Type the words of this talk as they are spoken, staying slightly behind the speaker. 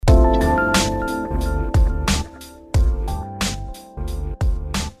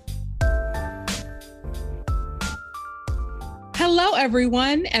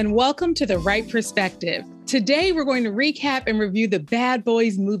everyone, and welcome to the Wright Perspective. Today, we're going to recap and review the Bad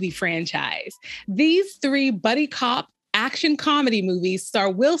Boys movie franchise. These three buddy cop action comedy movies star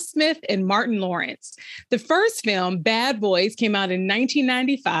Will Smith and Martin Lawrence. The first film, Bad Boys, came out in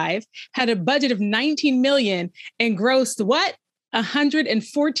 1995, had a budget of $19 million, and grossed what?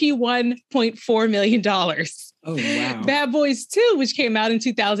 $141.4 million. Oh, wow. Bad Boys 2, which came out in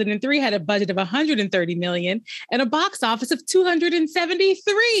 2003, had a budget of $130 million and a box office of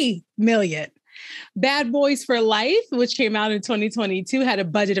 $273 million. Bad Boys for Life, which came out in 2022, had a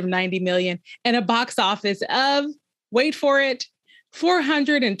budget of $90 million and a box office of, wait for it,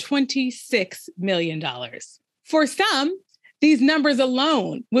 $426 million. For some, these numbers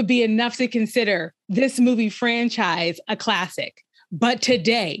alone would be enough to consider this movie franchise a classic. But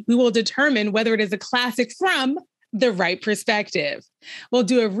today, we will determine whether it is a classic from the Wright Perspective. We'll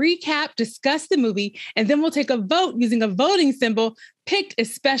do a recap, discuss the movie, and then we'll take a vote using a voting symbol picked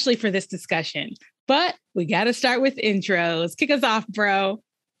especially for this discussion. But we got to start with intros. Kick us off, bro.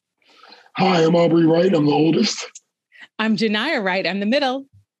 Hi, I'm Aubrey Wright. I'm the oldest. I'm Genia Wright. I'm the middle.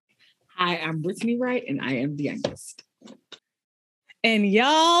 Hi, I'm Brittany Wright, and I am the youngest. And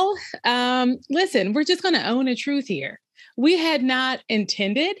y'all, listen, we're just going to own a truth here. We had not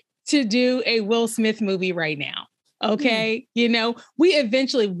intended to do a Will Smith movie right now. Okay. You know, we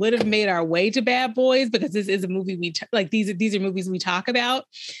eventually would have made our way to Bad Boys because this is a movie these are movies we talk about.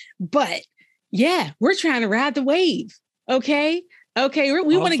 But yeah, we're trying to ride the wave. Okay.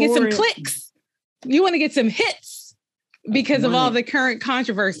 We want to get some clicks. You want to get some hits because of all the current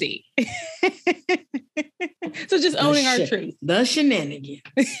controversy. So just owning our truth. The shenanigans.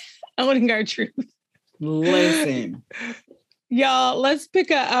 Owning our truth. Listen, y'all, let's pick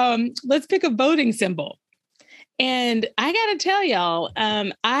a voting symbol. And I gotta tell y'all,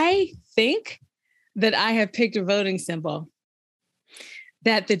 I think that I have picked a voting symbol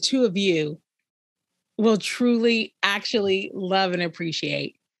that the two of you will truly actually love and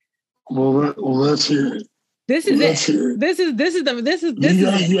appreciate. Well, let's hear it. This is it.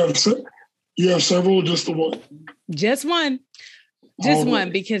 You have several, just the one. Just one.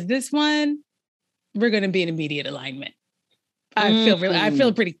 Because this one, we're going to be in immediate alignment. I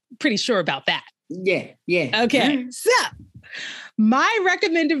feel pretty sure about that. Yeah. Okay. So my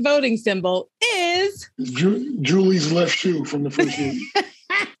recommended voting symbol is Julie's left shoe from the first movie.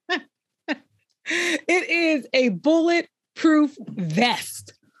 It is a bulletproof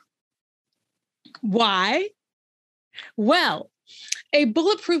vest. Why? Well, a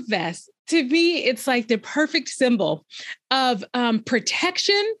bulletproof vest, to me, it's like the perfect symbol of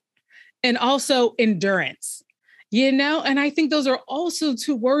protection and also endurance, you know? And I think those are also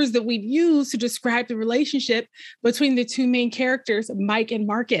two words that we'd use to describe the relationship between the two main characters, Mike and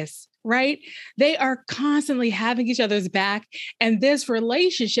Marcus, right? They are constantly having each other's back, and this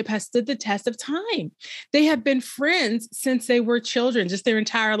relationship has stood the test of time. They have been friends since they were children, just their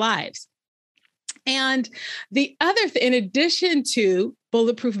entire lives. And the other in addition to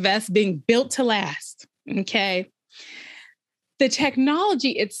bulletproof vests being built to last, okay, the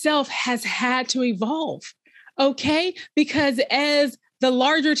technology itself has had to evolve, okay? Because as the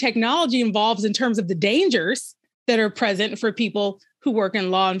larger technology evolves in terms of the dangers that are present for people who work in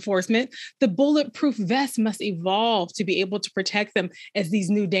law enforcement, the bulletproof vest must evolve to be able to protect them as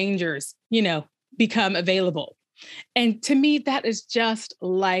these new dangers, you know, become available. And to me, that is just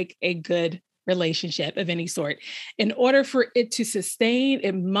like a good relationship of any sort. In order for it to sustain,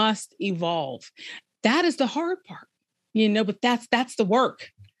 it must evolve. That is the hard part, you know, but that's the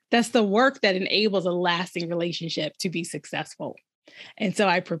work. That's the work that enables a lasting relationship to be successful. And so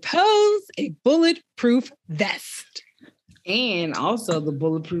I propose a bulletproof vest. And also the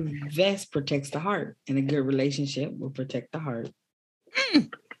bulletproof vest protects the heart, and a good relationship will protect the heart.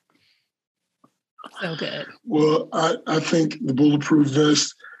 So good. Well, I think the bulletproof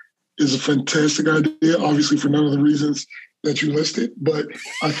vest is a fantastic idea, obviously for none of the reasons that you listed, but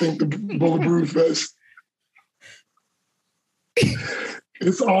I think the bulletproof vest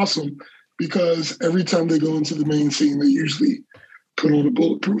is awesome because every time they go into the main scene, they usually put on a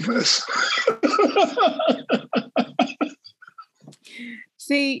bulletproof vest.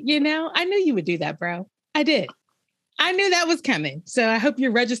 See, you know, I knew you would do that, bro. I did. I knew that was coming. So I hope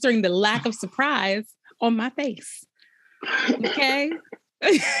you're registering the lack of surprise on my face. Okay.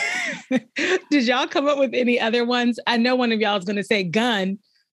 Did y'all come up with any other ones? I know one of y'all is going to say gun.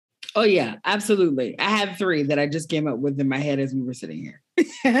 Oh, yeah, absolutely. I have three that I just came up with in my head as we were sitting here.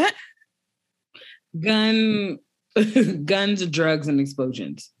 Gun, guns, drugs, and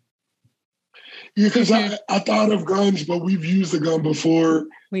explosions. Because I thought of guns, but we've used a gun before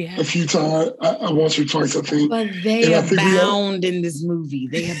a few times, once or twice, I think. But they abound in this movie.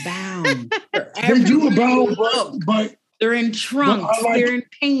 They abound. They do abound, but they're in trunks, they're in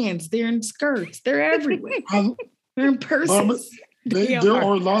pants, they're in skirts, they're everywhere. They're in purses. There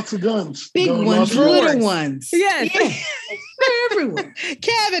are lots of guns. Big ones, little ones. Yes. They're everywhere.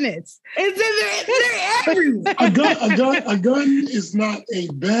 Cabinets. They're everywhere. A gun is not a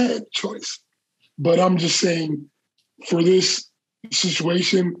bad choice. But I'm just saying, for this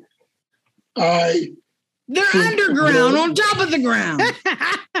situation, they're underground, on top of the ground.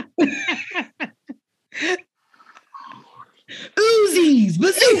 Uzis,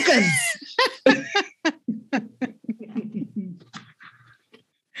 bazookas.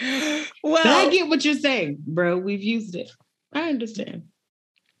 Well, but I get what you're saying, bro. We've used it. I understand.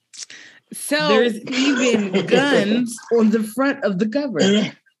 So there's even guns on the front of the cover.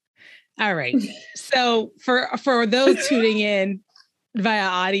 All right. So for those tuning in via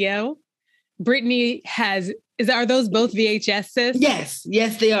audio, Brittany are those both VHSs?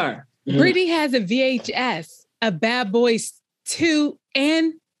 Yes, they are. Brittany has a VHS of Bad Boys 2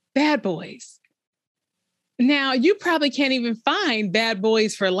 and Bad Boys. Now, you probably can't even find Bad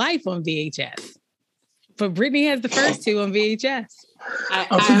Boys for Life on VHS, but Brittany has the first two on VHS.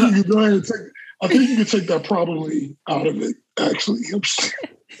 I think you can go ahead and I think you can take that probably out of it, actually.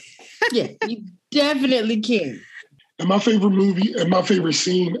 Yeah, you definitely can. And my favorite movie and my favorite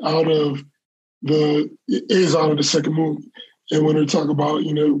scene out of the second movie. And when they talk about,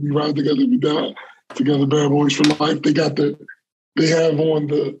 we ride together, we die together, Bad Boys for Life, they have on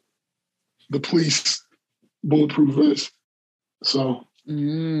the police bulletproof vest. So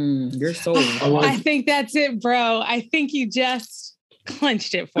you're sold. I think that's it, bro. I think you just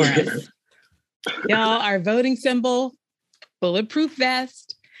clinched it for us. Y'all, our voting symbol, bulletproof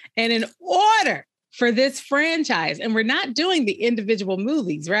vest. And in order for this franchise, and we're not doing the individual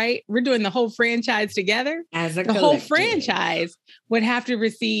movies, right? We're doing the whole franchise together. As a the whole franchise would have to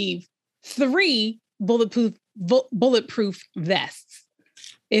receive 3 bulletproof vests.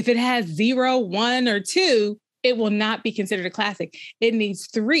 If it has 0, 1, or 2, it will not be considered a classic. It needs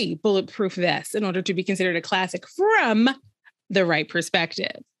 3 bulletproof vests in order to be considered a classic from the Wright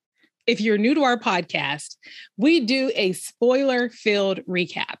Perspective. If you're new to our podcast, we do a spoiler-filled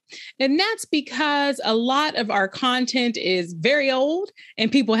recap. And that's because a lot of our content is very old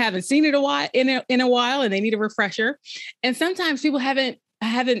and people haven't seen it in a while and they need a refresher. And sometimes people haven't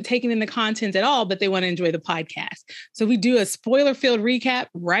taken in the content at all, but they want to enjoy the podcast. So we do a spoiler-filled recap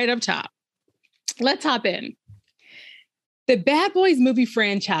right up top. Let's hop in. The Bad Boys movie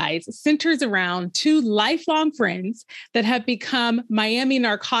franchise centers around 2 lifelong friends that have become Miami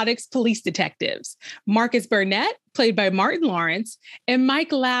narcotics police detectives, Marcus Burnett, played by Martin Lawrence, and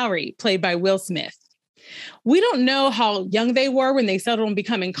Mike Lowry, played by Will Smith. We don't know how young they were when they settled on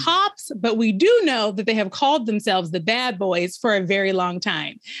becoming cops, but we do know that they have called themselves the Bad Boys for a very long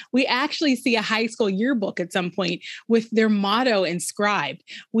time. We actually see a high school yearbook at some point with their motto inscribed: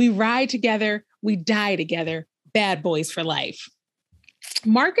 "We ride together, we die together. Bad Boys for Life."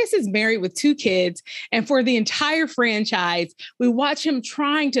 Marcus is married with 2 kids, and for the entire franchise, we watch him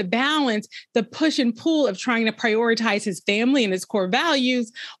trying to balance the push and pull of trying to prioritize his family and his core values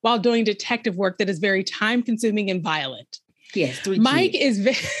while doing detective work that is very time-consuming and violent. Yes, 3 Mike kids.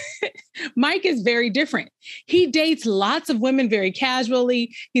 Mike is very different. He dates lots of women very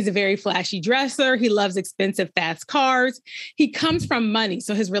casually. He's a very flashy dresser. He loves expensive, fast cars. He comes from money,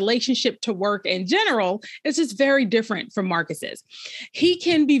 so his relationship to work in general is just very different from Marcus's. He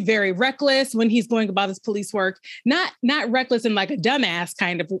can be very reckless when he's going about his police work. Not reckless in like a dumbass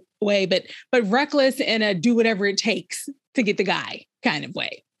kind of way, but reckless in a do whatever it takes to get the guy kind of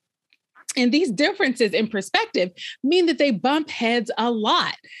way. And these differences in perspective mean that they bump heads a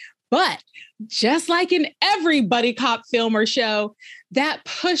lot. But just like in every buddy cop film or show, that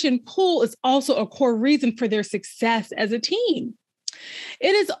push and pull is also a core reason for their success as a team.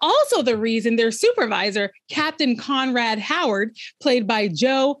 It is also the reason their supervisor, Captain Conrad Howard, played by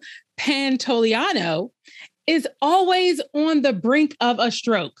Joe Pantoliano, is always on the brink of a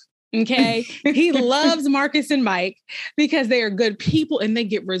stroke. Okay. He loves Marcus and Mike because they are good people and they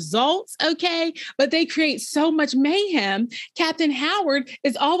get results. Okay. But they create so much mayhem. Captain Howard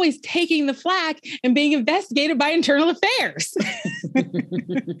is always taking the flak and being investigated by internal affairs.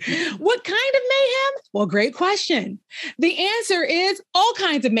 What kind of mayhem? Well, great question. The answer is all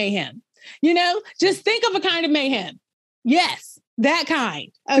kinds of mayhem. Just think of a kind of mayhem. Yes. That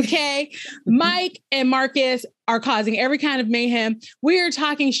kind, okay? Mike and Marcus are causing every kind of mayhem. We are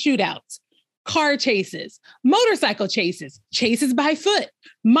talking shootouts, car chases, motorcycle chases, chases by foot,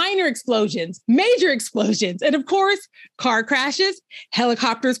 minor explosions, major explosions, and of course, car crashes,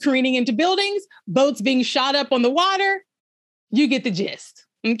 helicopters careening into buildings, boats being shot up on the water. You get the gist,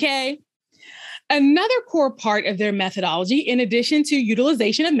 okay? Another core part of their methodology, in addition to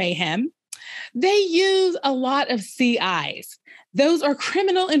utilization of mayhem, they use a lot of CIs. Those are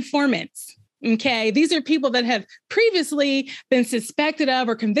criminal informants. Okay, these are people that have previously been suspected of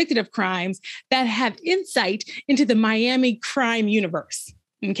or convicted of crimes that have insight into the Miami crime universe.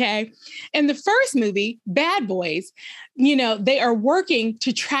 Okay, in the first movie, Bad Boys, they are working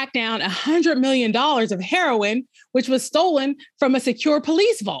to track down $100 million of heroin, which was stolen from a secure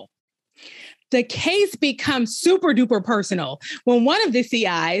police vault. The case becomes super duper personal when one of the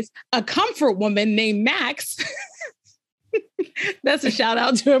CIs, a comfort woman named Max, that's a shout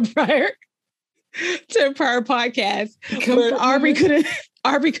out to a prior podcast, but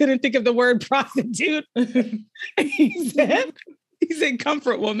Aubrey couldn't think of the word prostitute. he said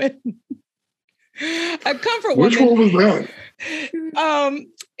comfort woman. A comfort woman. Which one was that?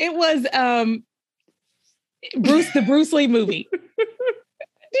 It was the Bruce Lee movie. Do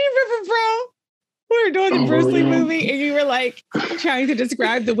you remember, bro? We were doing the Bruce Lee movie, and you were like trying to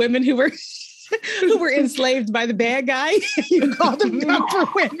describe the women who were enslaved by the bad guy. You called them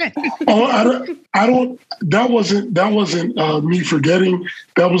comfort women. Oh, I don't. That wasn't me forgetting.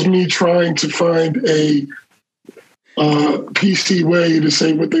 That was me trying to find a PC way to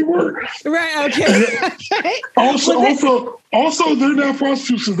say what they were. Right. Okay. Also, they're not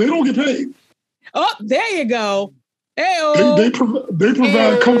prostitutes, so they don't get paid. Oh, there you go. They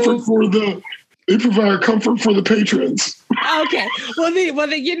provide comfort for the. They provide comfort for the patrons. Okay. Well,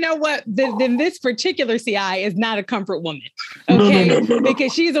 you know what? Then this particular CI is not a comfort woman. Okay. No.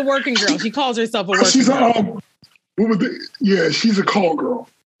 Because she's a working girl. She calls herself a working girl. She's a call girl.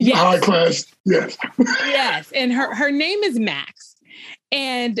 Yes. High class. Yes. Yes. And her name is Max.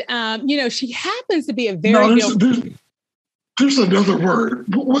 And, she happens to be a very... There's another word.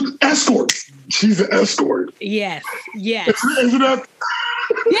 Escort. She's an escort. Yes. Isn't that...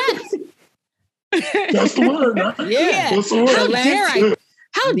 Yes. That's the word, right? Yeah. That's the word.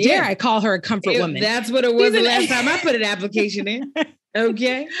 How dare I call her a comfort woman? That's what it was the last time I put an application in.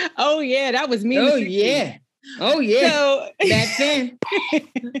 Okay. Oh, yeah. That was me. Oh, yeah. So, back then.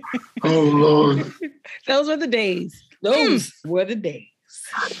 Oh, Lord. Those were the days. Those were the days.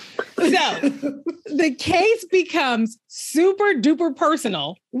 So the case becomes super duper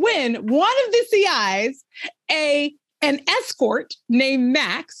personal when one of the CIs, an escort named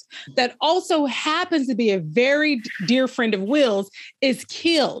Max, that also happens to be a very dear friend of Will's, is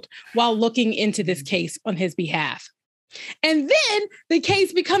killed while looking into this case on his behalf. And then the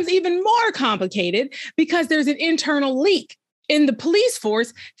case becomes even more complicated because there's an internal leak in the police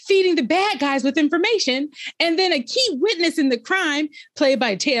force feeding the bad guys with information. And then a key witness in the crime, played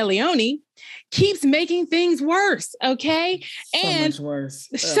by Téa Leoni, keeps making things worse. Okay.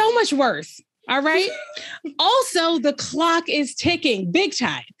 So much worse. All right. Also, the clock is ticking big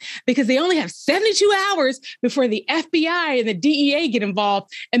time because they only have 72 hours before the FBI and the DEA get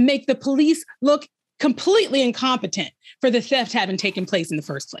involved and make the police look completely incompetent for the theft having taken place in the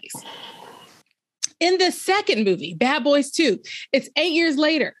first place. In the second movie, Bad Boys 2, it's 8 years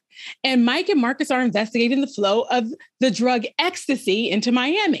later, and Mike and Marcus are investigating the flow of the drug ecstasy into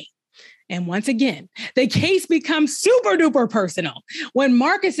Miami. And once again, the case becomes super duper personal when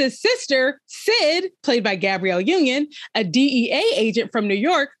Marcus's sister, Sid, played by Gabrielle Union, a DEA agent from New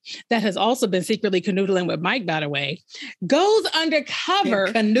York that has also been secretly canoodling with Mike, by the way, goes undercover.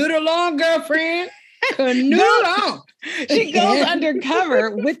 Canoodle on, girlfriend. Canoodle on. She goes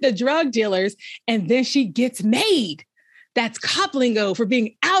undercover with the drug dealers, and then she gets made. That's cop lingo for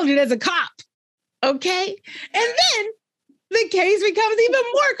being outed as a cop. Okay? And then the case becomes even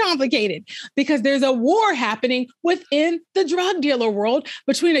more complicated because there's a war happening within the drug dealer world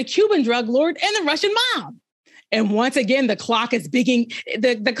between a Cuban drug lord and the Russian mob. And once again, the clock is the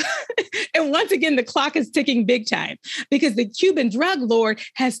clock is ticking big time because the Cuban drug lord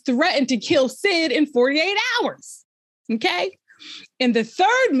has threatened to kill Sid in 48 hours. Okay. In the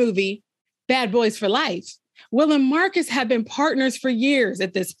third movie, Bad Boys for Life, Will and Marcus have been partners for years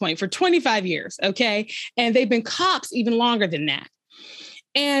at this point, for 25 years, okay? And they've been cops even longer than that.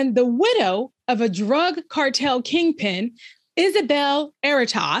 And the widow of a drug cartel kingpin, Isabel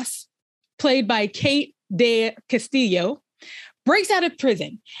Aritas, played by Kate de Castillo, breaks out of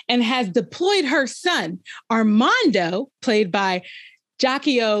prison and has deployed her son, Armando, played by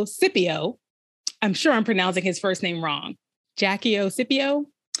Jacquio Scipio. I'm sure I'm pronouncing his first name wrong. Jacquio Scipio.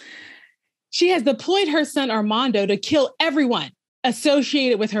 She has deployed her son Armando to kill everyone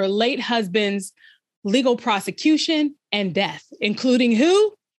associated with her late husband's legal prosecution and death, including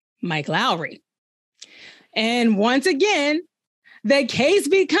who? Mike Lowry. And once again, the case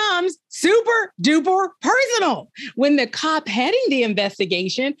becomes super duper personal when the cop heading the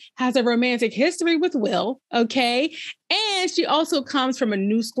investigation has a romantic history with Will, okay? And she also comes from a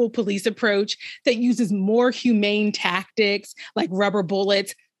new school police approach that uses more humane tactics like rubber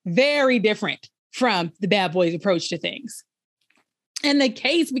bullets, very different from the bad boys' approach to things. And the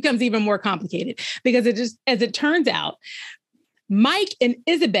case becomes even more complicated because as it turns out, Mike and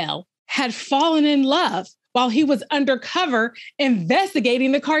Isabel had fallen in love while he was undercover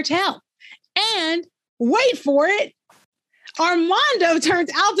investigating the cartel. And wait for it, Armando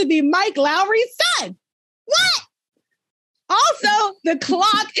turns out to be Mike Lowry's son. What? Also, the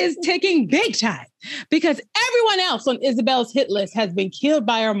clock is ticking big time because everyone else on Isabel's hit list has been killed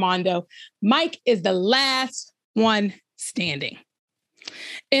by Armando. Mike is the last one standing.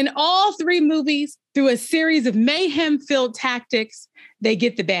 In all three movies, through a series of mayhem-filled tactics, they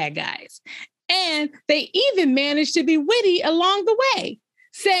get the bad guys. And they even manage to be witty along the way,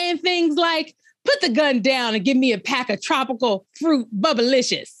 saying things like, put the gun down and give me a pack of tropical fruit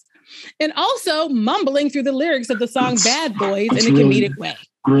bubblicious. And also mumbling through the lyrics of the song Bad Boys in a comedic way.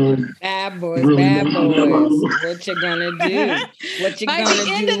 Bad boys, bad boys. What you gonna do? What you By gonna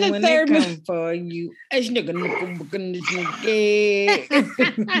the end do of the when third they come for you? They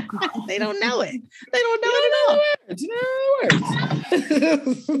don't know it. They don't know it at all.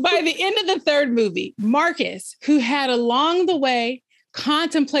 By the end of the third movie, Marcus, who had along the way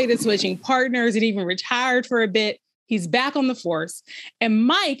contemplated switching partners and even retired for a bit, he's back on the force. And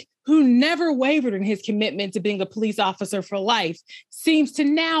Mike, who never wavered in his commitment to being a police officer for life, seems to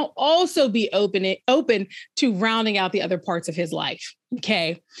now also be open to rounding out the other parts of his life.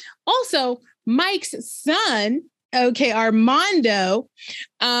 Okay. Also, Mike's son, okay, Armando,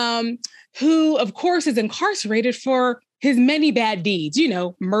 who of course is incarcerated for his many bad deeds,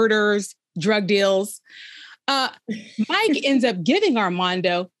 murders, drug deals. Mike ends up giving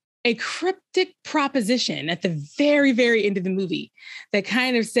Armando a cryptic proposition at the very, very end of the movie that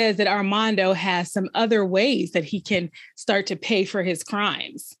kind of says that Armando has some other ways that he can start to pay for his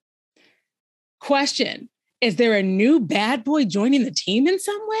crimes. Question, is there a new bad boy joining the team in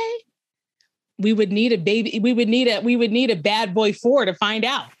some way? We would need a bad boy 4 to find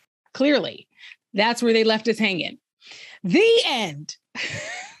out. Clearly, that's where they left us hanging. The end.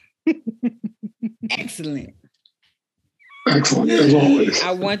 Excellent. Excellent, as always.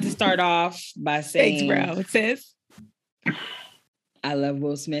 I want to start off by saying, thanks, bro. Sis. I love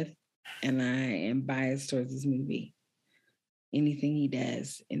Will Smith, and I am biased towards this movie. Anything he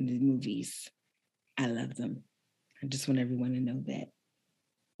does in the movies, I love them. I just want everyone to know that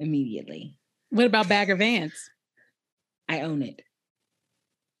immediately. What about Bagger Vance? I own it.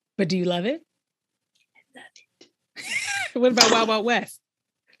 But do you love it? I love it. What about Wild Wild West?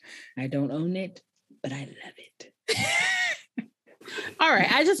 I don't own it, but I love it. All right.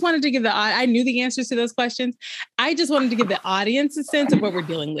 I just wanted to give I knew the answers to those questions. I just wanted to give the audience a sense of what we're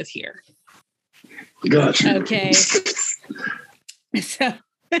dealing with here. Gotcha. Okay. So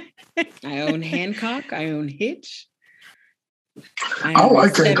I own Hancock. I own Hitch. I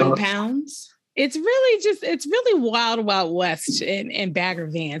like 7 Hancock. pounds. it's really Wild Wild West and Bagger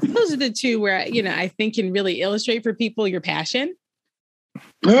Vance. Those are the two where, I think can really illustrate for people your passion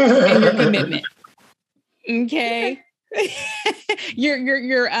and your commitment. Okay.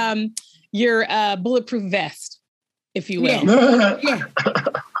 your bulletproof vest, if you will. Yeah.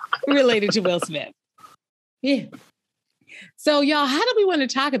 Related to Will Smith. Yeah. So y'all, how do we want to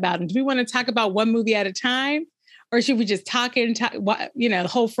talk about them? Do we want to talk about one movie at a time? Or should we just talk the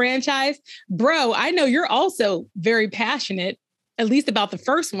whole franchise? Bro, I know you're also very passionate, at least about the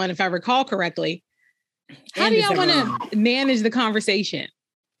first one, if I recall correctly. How do y'all want to manage the conversation?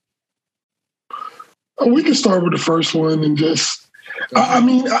 We can start with the first one and just. I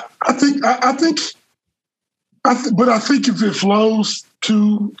think if it flows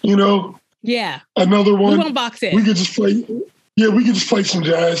to another one, we won't box in. We could just play. Yeah, we could just play some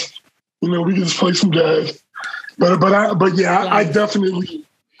jazz. We could just play some jazz. I definitely.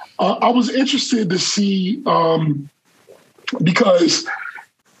 I was interested to see because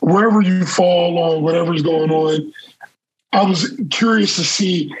wherever you fall on whatever's going on, I was curious to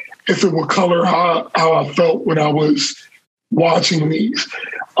see if it would color how I felt when I was watching these.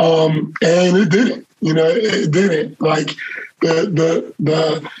 And it didn't, it didn't. Like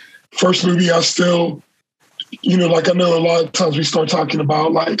the first movie, I still, like I know a lot of times we start talking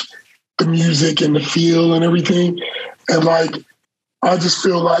about like the music and the feel and everything. And like, I just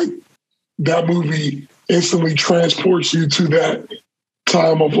feel like that movie instantly transports you to that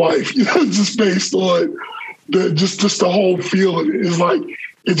time of life. Just based on just the whole feel of it. It's like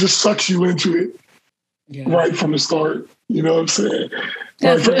it just sucks you into it right from the start. You know what I'm saying?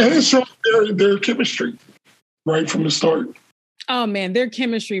 Right, and it shows their chemistry right from the start. Oh man, their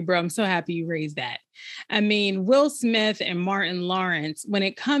chemistry, bro. I'm so happy you raised that. I mean, Will Smith and Martin Lawrence, when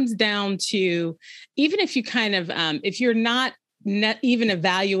it comes down to, even if you kind of, if you're not even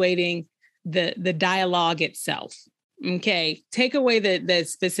evaluating the dialogue itself, okay, take away the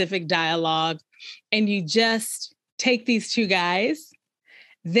specific dialogue and you just take these two guys,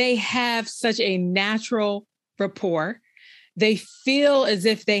 they have such a natural rapport. They feel as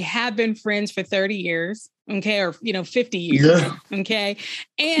if they have been friends for 30 years. Okay. Or, 50 years. Yeah. Okay.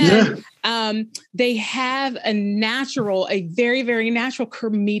 And they have a very, very natural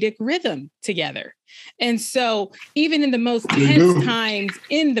comedic rhythm together. And so even in the most tense times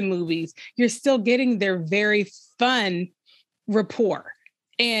in the movies, you're still getting their very fun rapport.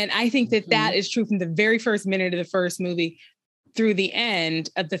 And I think that is true from the very first minute of the first movie through the end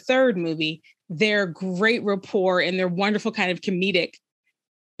of the third movie. Their great rapport and their wonderful kind of comedic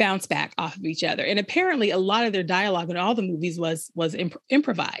bounce back off of each other. And apparently a lot of their dialogue in all the movies was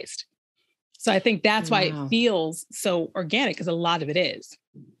improvised. So I think that's why it feels so organic, because a lot of it is.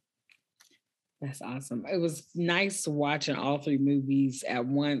 That's awesome. It was nice watching all three movies at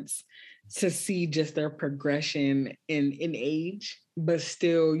once to see just their progression in age, but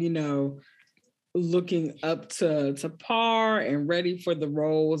still, looking up to par and ready for the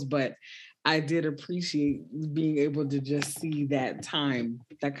roles. But I did appreciate being able to just see that kind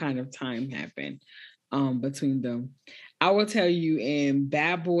of time happen between them. I will tell you, in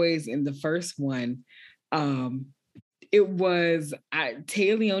Bad Boys, in the first one, it was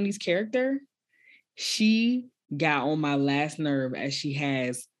Téa Leoni's character. She got on my last nerve, as she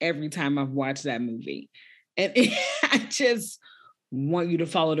has every time I've watched that movie. And I just want you to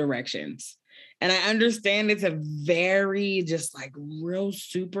follow directions. And I understand it's a very just like real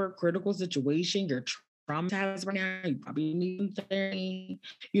super critical situation. You're traumatized right now. You probably need therapy.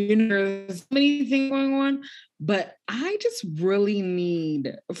 There's so many things going on. But I just really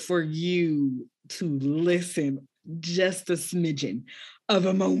need for you to listen just a smidgen of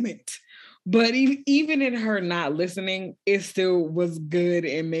a moment. But even in her not listening, it still was good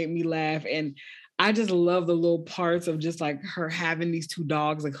and made me laugh. And I just love the little parts of just like her having these two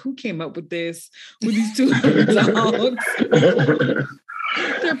dogs. Like, who came up with this? With these two dogs?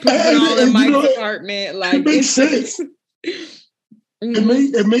 They're putting it all in Mike's apartment. Like, it makes sense.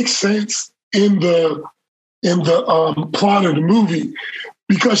 It makes sense in the plot of the movie,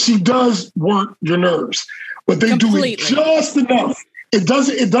 because she does work your nerves, but they do it just enough. It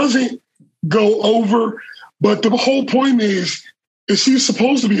doesn't go over, but the whole point is she's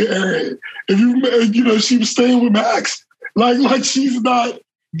supposed to be an airhead. If she was staying with Max, like she's not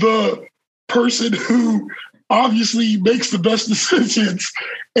the person who obviously makes the best decisions.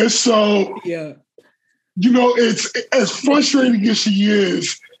 And so, it's as frustrating as she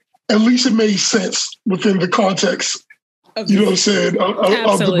is, at least it made sense within the context, of the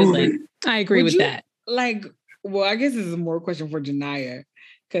movie. I agree with that. Well, I guess this is a more question for Janiyah,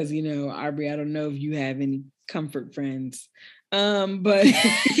 because, Aubrey, I don't know if you have any comfort friends. But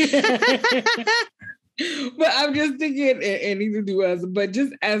but I'm just thinking, and neither do us, but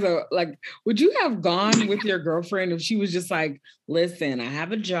just as would you have gone with your girlfriend if she was just like, listen, I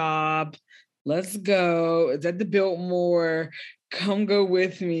have a job, let's go, it's at the Biltmore, come go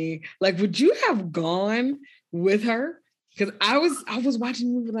with me? Like, would you have gone with her? Because I was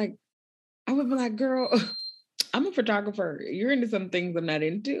watching the movie, I would be like, girl, I'm a photographer. You're into some things I'm not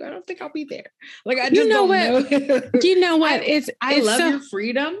into. I don't think I'll be there. I just don't know. You know what? I love your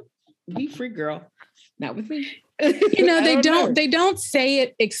freedom. Be free, girl. Not with me. They don't say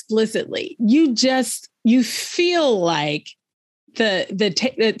it explicitly. You feel like the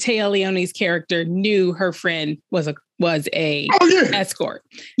Téa Leoni's character knew her friend was a escort.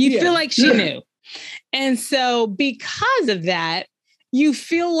 You feel like she knew. And so because of that, you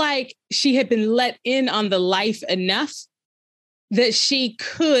feel like she had been let in on the life enough that she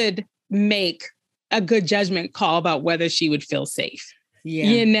could make a good judgment call about whether she would feel safe.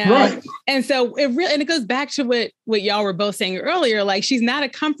 Yeah. Right. And so it goes back to what y'all were both saying earlier. Like, she's not a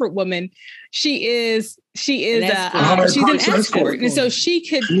comfort woman. She's an escort. And so she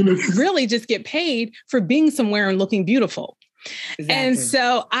could really just get paid for being somewhere and looking beautiful. Exactly. And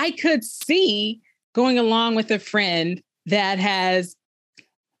so I could see going along with a friend that has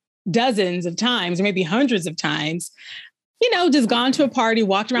dozens of times, or maybe hundreds of times, just gone to a party,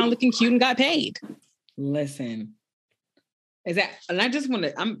 walked around looking cute and got paid. Listen, And I just want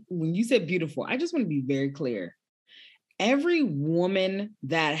to, when you said beautiful, I just want to be very clear. Every woman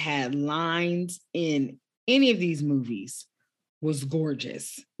that had lines in any of these movies was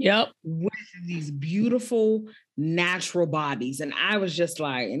gorgeous. Yep. With these beautiful natural bodies. And I was just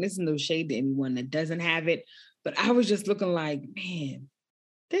like, and this is no shade to anyone that doesn't have it, but I was just looking like, man,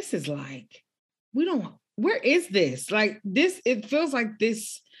 this is like, where is this? Like this, it feels like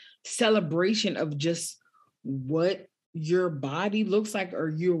this celebration of just what your body looks like, or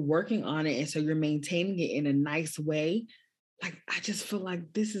you're working on it. And so you're maintaining it in a nice way. Like, I just feel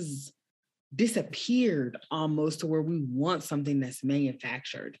like this is disappeared almost to where we want something that's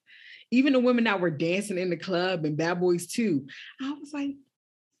manufactured. Even the women that were dancing in the club and Bad Boys 2, I was like,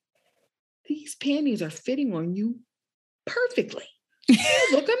 these panties are fitting on you perfectly. You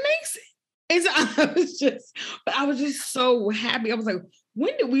look amazing. And so I was just so happy. I was like,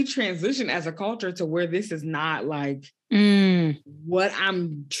 when did we transition as a culture to where this is not like what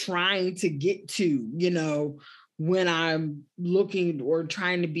I'm trying to get to, you know, when I'm looking or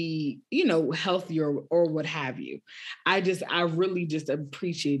trying to be, you know, healthier or what have you. I really just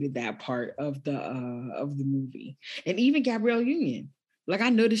appreciated that part of the movie. And even Gabrielle Union, like, I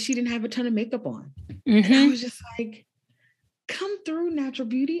noticed she didn't have a ton of makeup on. And I was just like, come through, natural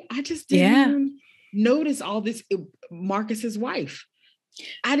beauty. I just didn't even notice all this. Marcus's wife.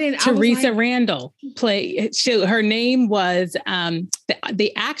 Teresa Randall played. Her name was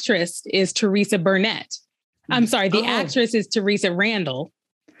the actress is Teresa Burnett. I'm sorry, the actress is Teresa Randall.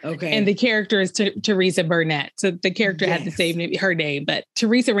 Okay, and the character is Teresa Burnett. So the character had the same name, her name, but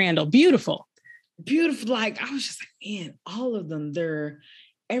Teresa Randall, beautiful. Like, I was just like, man, all of them.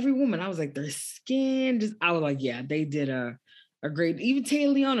 Every woman. I was like, their skin. I was like, yeah, they did a great. Even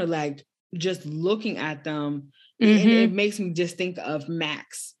Taya Leona, like, just looking at them. And it makes me just think of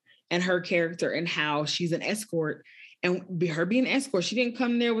Max and her character and how she's an escort, and her being an escort, she didn't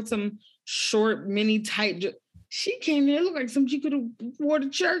come there with some short, mini tight. She came there, looked like something she could have wore to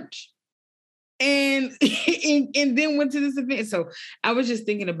church, and then went to this event. So I was just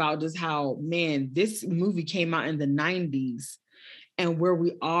thinking about just how, man, this movie came out in the 90s and where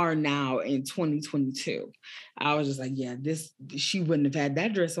we are now in 2022. I was just like, yeah, she wouldn't have had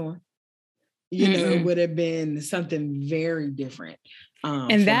that dress on. You know, it would have been something very different.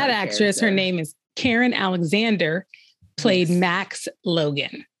 And that actress, her name is Karen Alexander, played Max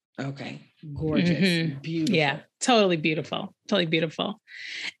Logan. Okay. Gorgeous. Beautiful. Yeah. Totally beautiful. Totally beautiful.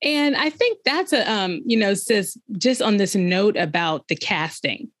 And I think that's sis, just on this note about the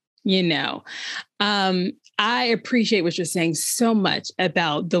casting, I appreciate what you're saying so much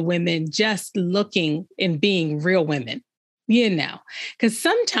about the women just looking and being real women. Because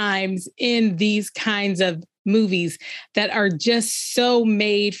sometimes in these kinds of movies that are just so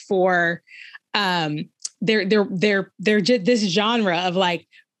made for, they're just this genre of like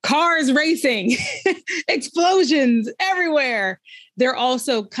cars racing, explosions everywhere. There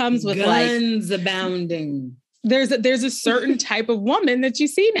also comes with guns abounding. There's a certain type of woman that you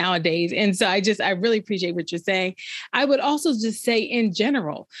see nowadays. And so I really appreciate what you're saying. I would also just say in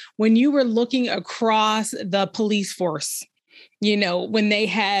general, when you were looking across the police force, when they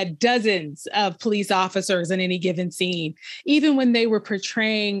had dozens of police officers in any given scene, even when they were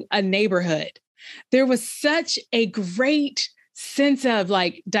portraying a neighborhood, there was such a great sense of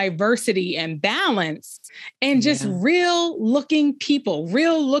like diversity and balance and just real looking people,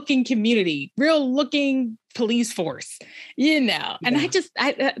 real looking community, real looking police force, and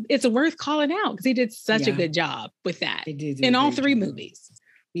it's worth calling out because he did such a good job with that in all three movies.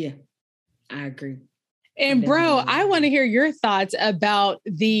 Yeah, I agree. And bro, I want to hear your thoughts about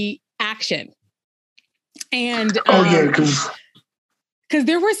the action. And because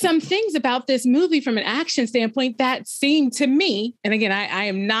there were some things about this movie from an action standpoint that seemed to me, and again, I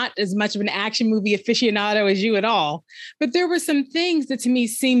am not as much of an action movie aficionado as you at all, but there were some things that to me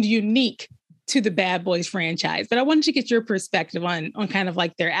seemed unique to the Bad Boys franchise. But I wanted to get your perspective on kind of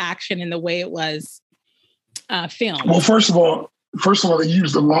like their action and the way it was filmed. Well, first of all, they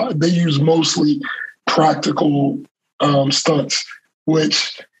used a lot. They used mostly practical stunts,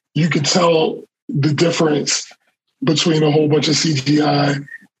 which you could tell the difference between a whole bunch of CGI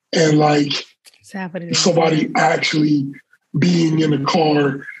and like somebody actually being in a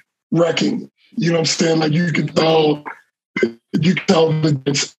car wrecking. You know what I'm saying? Like you could tell the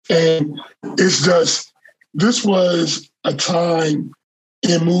difference. And it's just, this was a time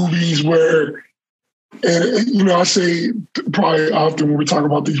in movies where, and I say probably often when we talk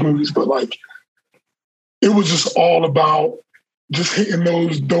about these movies, but like, it was just all about just hitting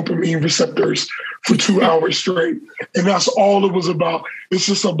those dopamine receptors for 2 hours straight. And that's all it was about. It's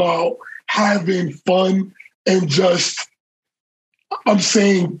just about having fun and just I'm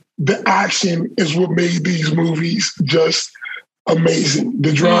saying the action is what made these movies just amazing.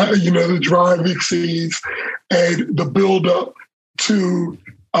 The driving scenes and the build up to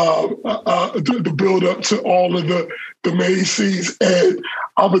the build up to all of the main scenes. And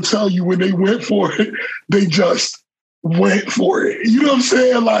I would tell you, when they went for it, they just went for it. You know what I'm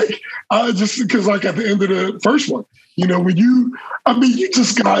saying? Like, because like at the end of the first one, you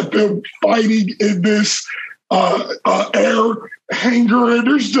just got them fighting in this air hangar, and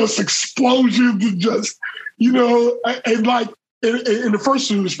there's just explosions and just, and like in the first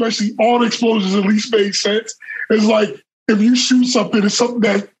two, especially, all the explosions at least made sense. It's like, if you shoot something, it's something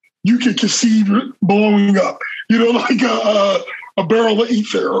that you can conceive blowing up, like a barrel of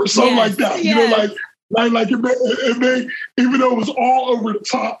ether or something like that. Yes. Like it made, even though it was all over the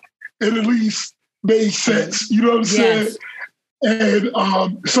top, it at least made sense. You know what I'm saying? And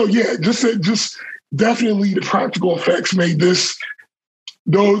so yeah, just definitely the practical effects made these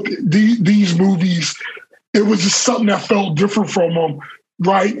movies. It was just something that felt different from them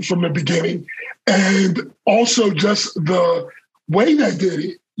right from the beginning, and also just the way they did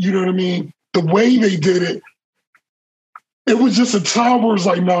it. You know what I mean? The way they did it. It was just a time where it's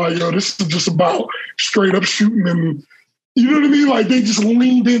like, nah, this is just about straight up shooting, and you know what I mean? Like, they just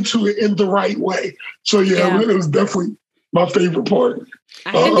leaned into it in the right way. So yeah. It was definitely my favorite part.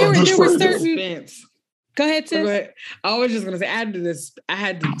 And there were certain. Go ahead, sis. Go ahead. I was just gonna say, I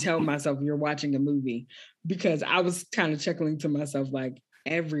had to tell myself you're watching a movie, because I was kind of chuckling to myself like,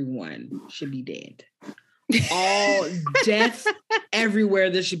 everyone should be dead. All death everywhere.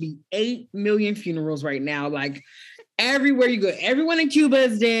 There should be 8 million funerals right now. Like, everywhere you go, everyone in Cuba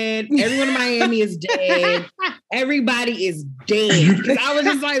is dead. Everyone in Miami is dead. Everybody is dead. Because I was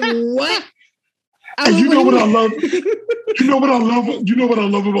just like, what? You know what I love? You know what I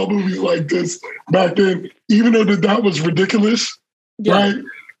love about movies like this back then? Even though that was ridiculous, right?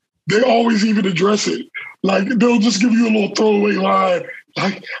 They always even address it. Like, they'll just give you a little throwaway line.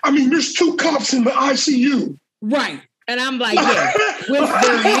 Like, there's 2 cops in the ICU. Right. And I'm like, yeah, with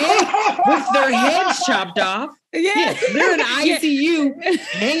their heads chopped off. Yeah, they're in the ICU,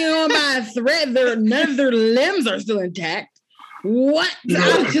 hanging on by a thread. None of their limbs are still intact. What? Yeah.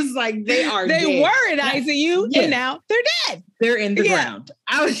 I was just like, they dead. Were in ICU, and now they're dead. They're in the ground.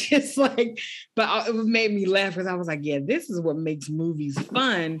 I was just like, but it made me laugh, because I was like, yeah, this is what makes movies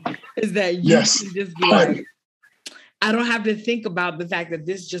fun, is that you can just be like, I don't have to think about the fact that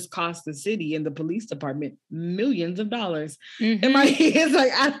this just cost the city and the police department millions of dollars. Mm-hmm. And my head's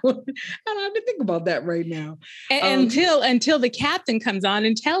like, I don't have to think about that right now. Until the captain comes on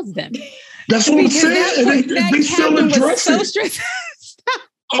and tells them. That's what I'm saying. They still address it. So stressed.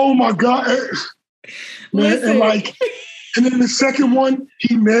 Oh my God. Man, and then the second one,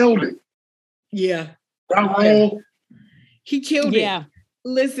 he nailed it. Yeah. That role. He killed it.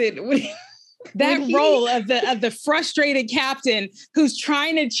 Listen, that role of the frustrated captain who's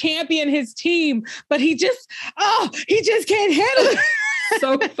trying to champion his team, but he just can't handle it.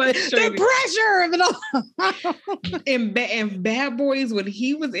 So frustrating. The pressure of it all. And Bad Boys, when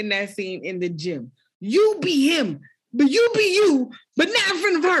he was in that scene in the gym, you be him, but you be you, but not in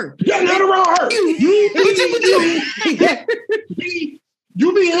front of her. Yeah, not around her. You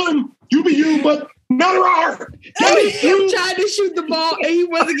be him, you be you, but not around her. Him trying to shoot the ball and he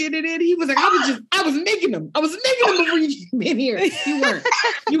wasn't getting it in. He was like, I was making them. I was making them before you came in here.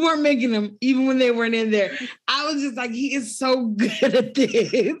 You weren't making them even when they weren't in there. I was just like, he is so good at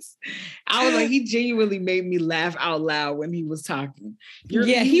this. I was like, he genuinely made me laugh out loud when he was talking.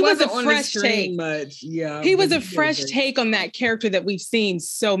 He was a fresh take. Much. Yeah, he was a fresh take on that character that we've seen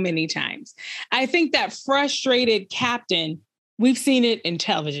so many times. I think that frustrated captain, we've seen it in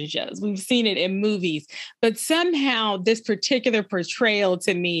television shows. We've seen it in movies. But somehow this particular portrayal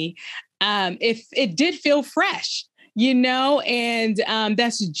to me, it did feel fresh, and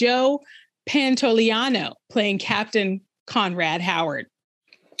that's Joe Pantoliano playing Captain Conrad Howard.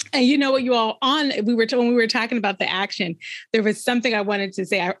 And you know what, you all, when we were talking about the action, there was something I wanted to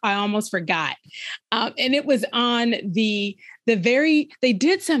say. I almost forgot. And it was on they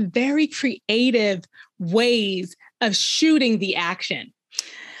did some very creative ways of shooting the action.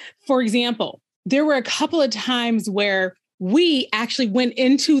 For example, there were a couple of times where we actually went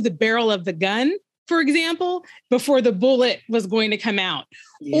into the barrel of the gun, for example, before the bullet was going to come out.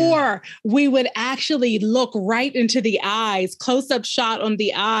 Yeah. Or we would actually look right into the eyes, close-up shot on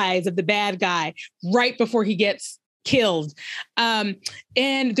the eyes of the bad guy right before he gets killed. And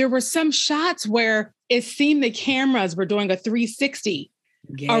there were some shots where it seemed the cameras were doing a 360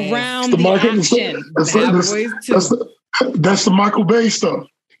 around the action. That's the Michael Bay stuff.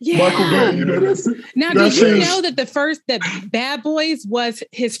 Yeah. Michael Bay, you know, now, did you know that Bad Boys was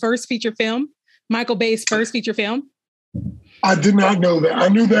his first feature film? Michael Bay's first feature film? I did not know that. I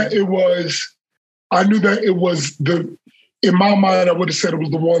knew that it was in my mind, I would have said it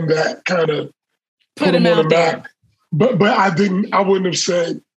was the one that kind of put him on the map. But I wouldn't have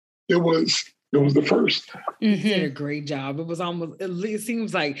said it was the first. He did a great job. It was almost, it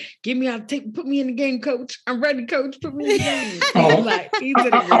seems like, put me in the game, coach. I'm ready, coach. Put me in the game. He did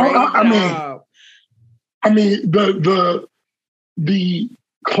a great job. I mean, the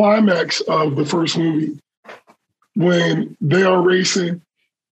climax of the first movie, when they are racing,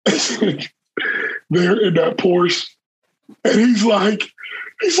 they're in that Porsche, and he's like,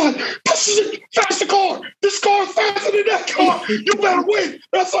 this is a faster car. This car is faster than that car. You better win.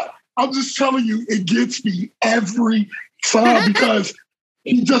 I'm just telling you, it gets me every time because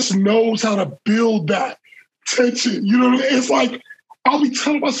he just knows how to build that tension. You know what I mean? It's like, I'll be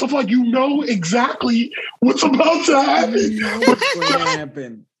telling myself, like, you know exactly what's about to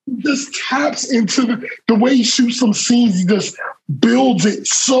happen. He just taps into the way he shoots some scenes. He just builds it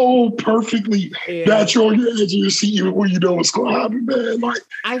so perfectly that you're on your edge of your seat even when you know what's going to happen, man. Like,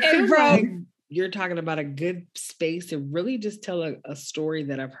 I feel like you're talking about a good space to really just tell a story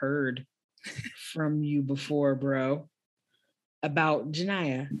that I've heard from you before, bro, about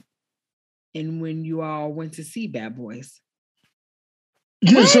Genia and when you all went to see Bad Boys.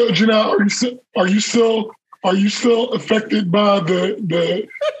 Yeah, so Genia, are you still affected by the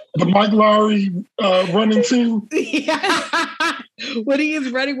Mike Lowry running team? Yeah. When he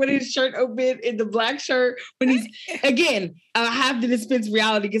is running with his shirt open in the black shirt, when he's again, I have to dispense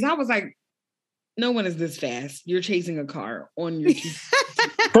reality because I was like, no one is this fast. You're chasing a car on your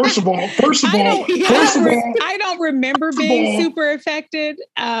First of all, I don't remember being super affected.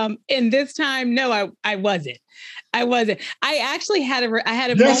 And this time, no, I wasn't. I actually had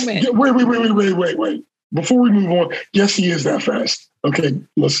a moment. Wait. Before we move on, yes, he is that fast. Okay,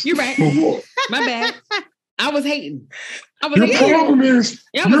 You're right. Move on. My bad. I was hating. Your problem is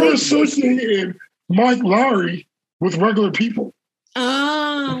you're associating Mike Lowry with regular people.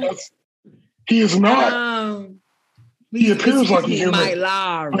 He is not. He appears like he's Mike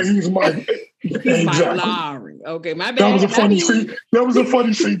Lowry. He's Mike. Mike Lowry. Okay, my bad. That was a funny scene. That was a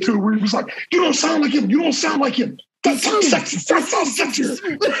funny scene too, where he was like, "You don't sound like him. You don't sound like him. That sounds sexy. That sounds sexier."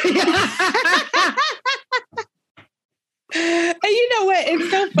 And you know what? It's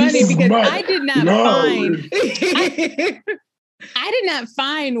so funny because I did not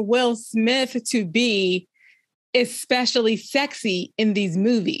find Will Smith to be especially sexy in these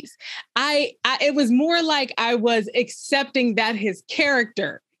movies. It was more like I was accepting that his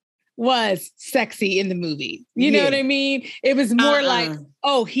character was sexy in the movie. You know what I mean? It was more like,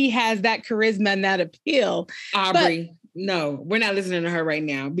 oh, he has that charisma and that appeal. Aubrey, no, we're not listening to her right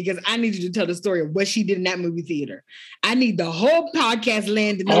now because I need you to tell the story of what she did in that movie theater. I need the whole podcast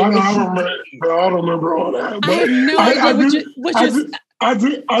land to know. I don't remember all that. I have no idea.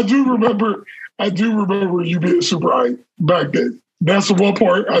 I do remember. I do remember you being super hype back then. That's the one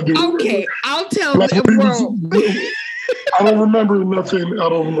part I do. Okay, I'll tell the world. I don't remember nothing.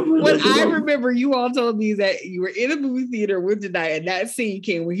 What I remember you all told me is that you were in a movie theater with Genia, and that scene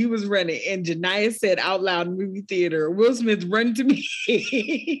came when he was running, and Genia said out loud in the movie theater, "Will Smith, run to me."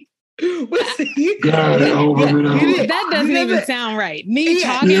 That doesn't even sound right. Me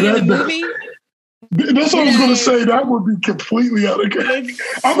talking in the movie. That's what I was going to say. That would be completely out of character.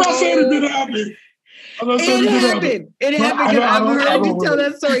 I'm not saying it didn't happen. It happened. I've heard you tell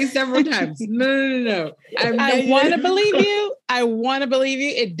that story several times. No. I want to believe you.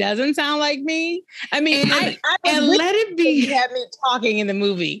 It doesn't sound like me. I mean, and let it be. You had me talking in the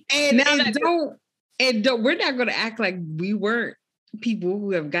movie. And don't. We're not going to act like we weren't people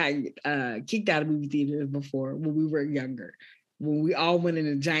who have gotten kicked out of movie theaters before when we were younger. When we all went in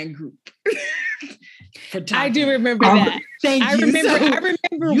a giant group. I do remember that. Thank you. I remember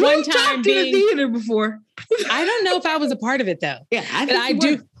you one time being in the theater before. I don't know if I was a part of it though. Yeah, I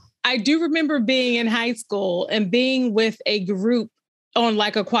do remember being in high school and being with a group on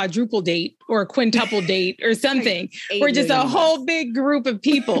like a quadruple date or a quintuple date or something. We're just a whole big group of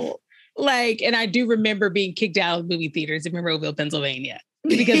people. And I do remember being kicked out of movie theaters in Monroeville, Pennsylvania,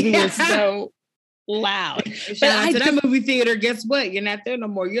 because we were so loud. Shout out to that movie theater. Guess what? You're not there no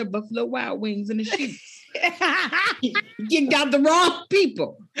more. You're Buffalo Wild Wings in the sheets. You kicked out the wrong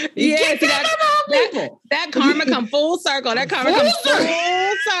people. That karma come full circle. That karma comes full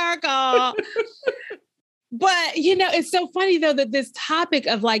circle. But it's so funny though that this topic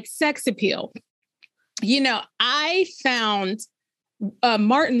of like sex appeal. I found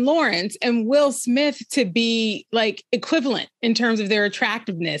Martin Lawrence and Will Smith to be like equivalent in terms of their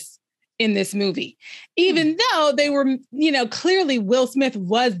attractiveness in this movie, even though they were, clearly Will Smith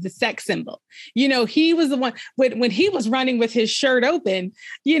was the sex symbol. He was the one when he was running with his shirt open,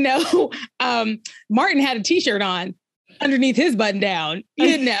 Martin had a t-shirt on underneath his button down,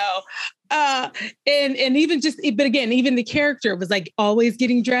 and even but again, even the character was like always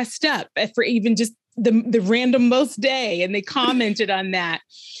getting dressed up for even just the random most day. And they commented on that.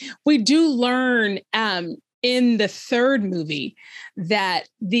 We do learn, in the third movie, that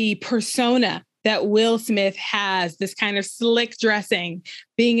the persona that Will Smith has, this kind of slick dressing,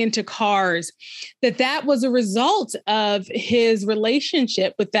 being into cars, that was a result of his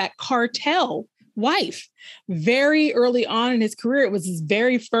relationship with that cartel wife. Very early on in his career, it was his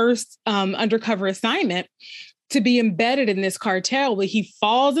very first undercover assignment to be embedded in this cartel, where he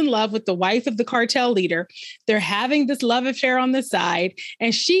falls in love with the wife of the cartel leader. They're having this love affair on the side,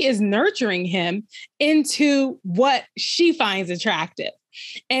 and she is nurturing him into what she finds attractive.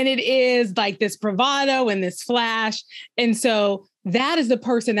 And it is like this bravado and this flash. And so that is the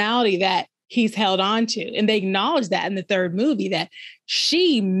personality that he's held on to. And they acknowledge that in the third movie, that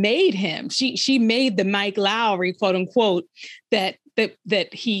she made him. She made the Mike Lowry, quote unquote, that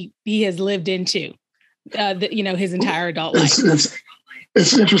he has lived into. His entire adult life.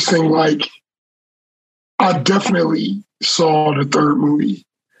 It's interesting. Like, I definitely saw the third movie,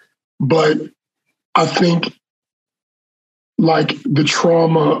 but I think like the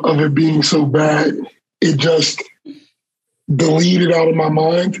trauma of it being so bad, it just deleted out of my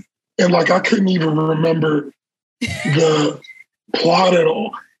mind. And like, I couldn't even remember the plot at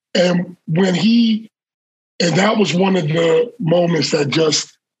all. And that was one of the moments that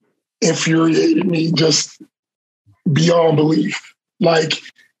just infuriated me just beyond belief. Like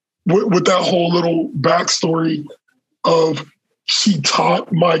with that whole little backstory of she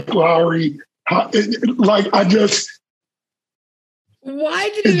taught Mike Lowry how, why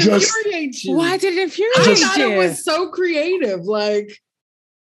did it infuriate you? Why did it infuriate you? I thought it was so creative. Like,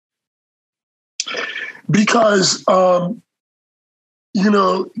 because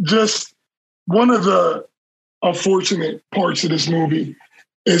just one of the unfortunate parts of this movie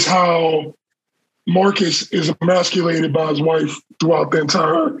is how Marcus is emasculated by his wife throughout the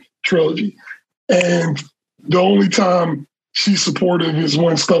entire trilogy. And the only time she's supportive is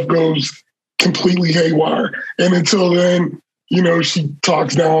when stuff goes completely haywire. And until then, she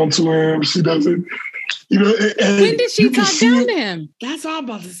talks down to him. She doesn't, when did she talk down to him? That's all I'm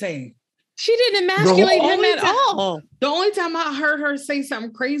about to say. She didn't emasculate him at all. The only time I heard her say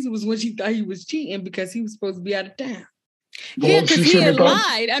something crazy was when she thought he was cheating because he was supposed to be out of town. Yeah, because he had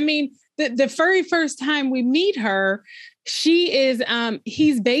lied. I mean, the very first time we meet her, she is,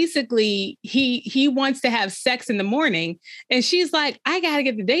 he's basically, he wants to have sex in the morning. And she's like, I got to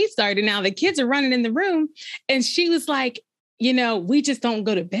get the day started now. The kids are running in the room. And she was like, we just don't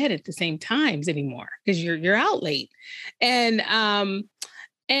go to bed at the same times anymore because you're out late. And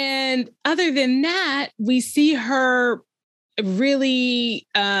other than that, we see her really,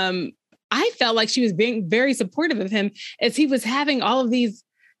 I felt like she was being very supportive of him as he was having all of these,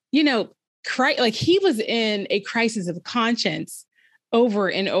 like he was in a crisis of conscience over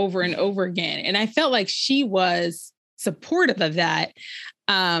and over and over again. And I felt like she was supportive of that.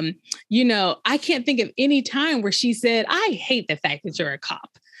 I can't think of any time where she said, I hate the fact that you're a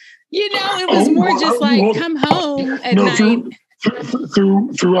cop. It was more just like, come home at night.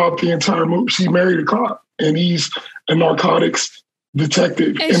 Throughout the entire movie, she married a cop and he's a narcotics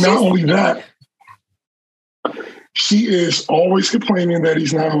detective. And not only that, she is always complaining that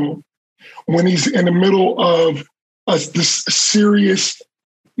he's not home. When he's in the middle of this serious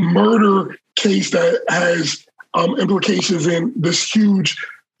murder case that has implications in this huge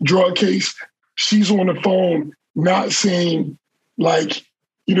drug case, she's on the phone, not saying like,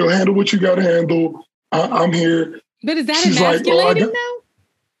 handle what you got to handle. I'm here. But is that emasculating though?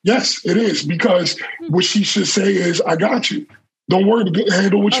 Yes, it is, because what she should say is, I got you. Don't worry,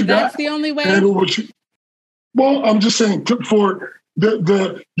 handle what you got. That's the only way? Handle what you... Well, I'm just saying, for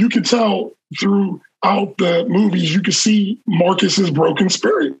you can tell throughout the movies, you can see Marcus's broken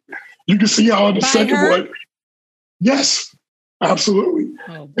spirit. You can see how the second one... Yes, absolutely.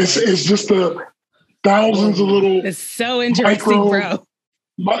 Oh, it's just the thousands of little... It's so interesting,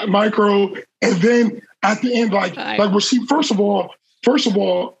 micro, and then at the end, like when she, first of all,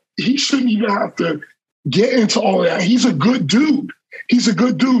 he shouldn't even have to get into all that. He's a good dude.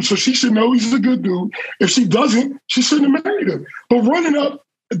 So she should know he's a good dude. If she doesn't, she shouldn't have married him. But running up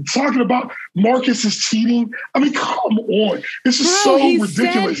and talking about Marcus is cheating, I mean, come on. This is so ridiculous. He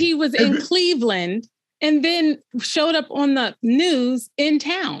said he was in Cleveland and then showed up on the news in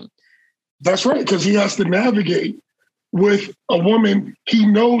town. That's right, because he has to navigate with a woman he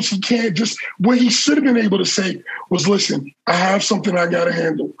knows he can't just, what he should have been able to say was, listen, I have something I got to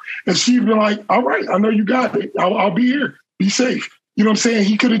handle. And she'd been like, all right, I know you got it. I'll be here. Be safe. You know what I'm saying?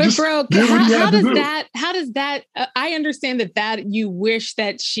 He could have just bro, did what he had to do. How does that, I understand that you wish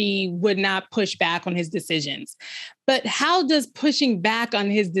that she would not push back on his decisions, but how does pushing back on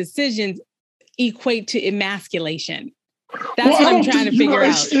his decisions equate to emasculation? That's what I'm trying to figure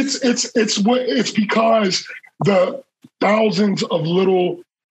out. It's because the thousands of little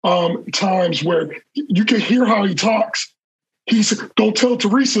times where you can hear how he talks. He's, don't tell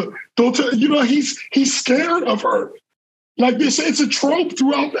Teresa. Don't tell, he's scared of her. Like this, it's a trope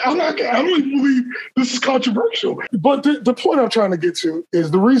throughout. I don't even believe this is controversial. But the point I'm trying to get to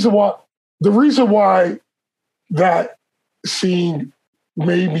is the reason why that scene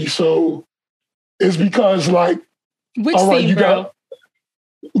made me so is because, like, which scene, bro? Got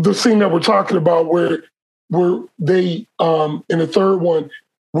the scene that we're talking about where they in the third one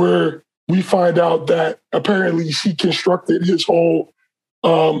where we find out that apparently she constructed his whole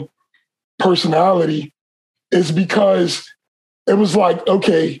personality is because it was like,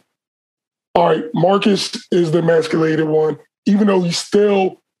 okay, all right, Marcus is the emasculated one, even though he's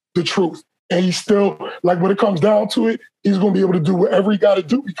still the truth. And he's still, like, when it comes down to it, he's going to be able to do whatever he got to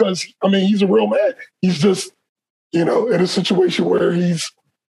do because, I mean, he's a real man. He's just, in a situation where he's,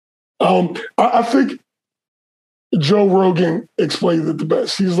 I think Joe Rogan explained it the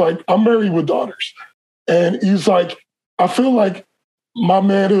best. He's like, I'm married with daughters. And he's like, I feel like my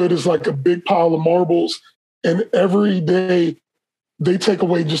manhood is like a big pile of marbles. And every day they take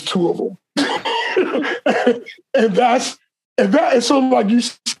away just two of them. and so like you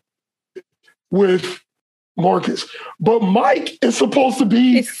with Marcus, but Mike is supposed to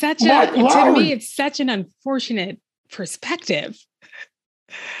be to me, it's such an unfortunate perspective.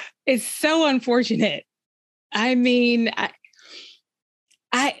 It's so unfortunate. I mean,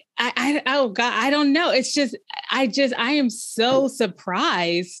 oh God, I don't know. It's just, I am so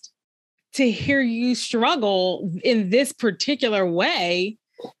surprised to hear you struggle in this particular way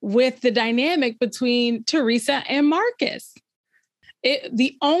with the dynamic between Teresa and Marcus.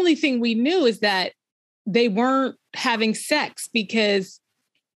 The only thing we knew is that they weren't having sex because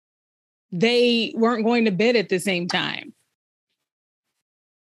they weren't going to bed at the same time.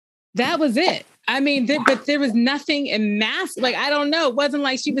 That was it. I mean, but there was nothing like, I don't know. It wasn't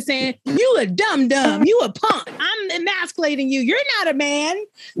like she was saying, you a dum-dum, you a punk. I'm emasculating you. You're not a man.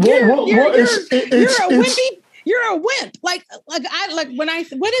 You're a wimpy. You're a wimp. What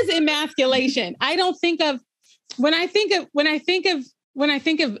is emasculation? I don't think of, when I think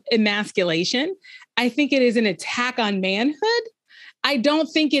of emasculation, I think it is an attack on manhood. I don't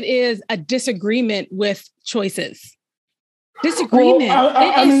think it is a disagreement with choices. Disagreement.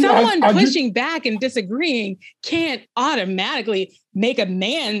 Someone pushing back and disagreeing can't automatically make a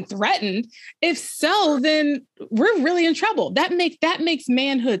man threatened. If so, then we're really in trouble. That makes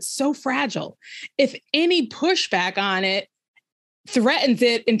manhood so fragile. If any pushback on it threatens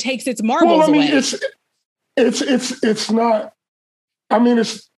it and takes its marbles away. It's not. I mean,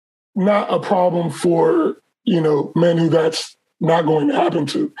 it's not a problem for men who that's not going to happen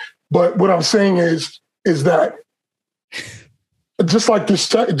to. But what I'm saying is that. Just like the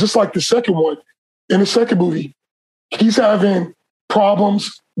second one, in the second movie, he's having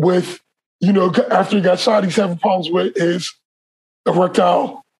problems with, after he got shot, he's having problems with his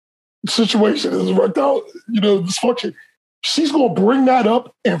erectile situation, his erectile, dysfunction. She's going to bring that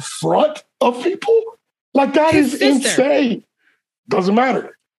up in front of people? Like, that is insane. Doesn't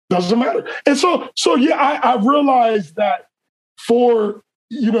matter. And so yeah, I realized that for,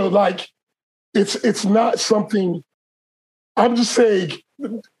 it's not something. I'm just saying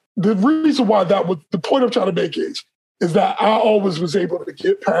the reason why the point I'm trying to make is that I always was able to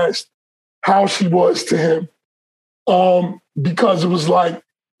get past how she was to him because it was like,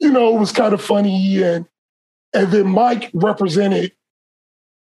 it was kind of funny. And then Mike represented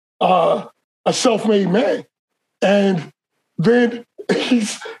a self-made man. And then he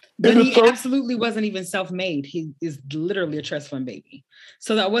absolutely wasn't even self-made. He is literally a trust fund baby.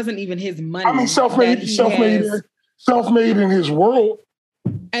 So that wasn't even his money. I mean, self-made in his world,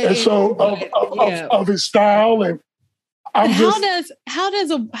 and so of his style, and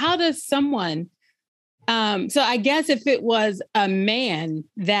how does someone? So I guess if it was a man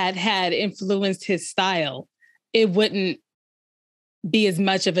that had influenced his style, it wouldn't be as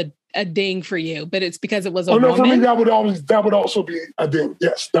much of a ding for you. But it's because it was a woman. For me, that would also be a ding.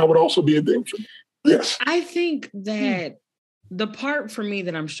 Yes, that would also be a ding for me. Yes, I think that the part for me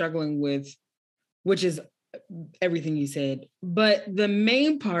that I'm struggling with which is everything you said. But the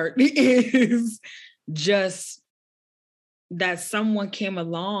main part is just that someone came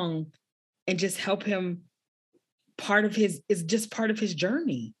along and just helped him. It's just part of his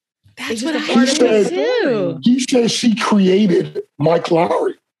journey. That's what I said too. He said she created Mike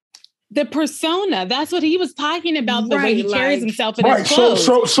Lowry. The persona. That's what he was talking about. The way he carries himself in his clothes.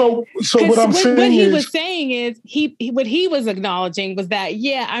 So what I'm saying what he was saying is what he was acknowledging was that,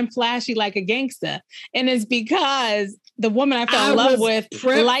 yeah, I'm flashy like a gangster. And it's because the woman I fell in love with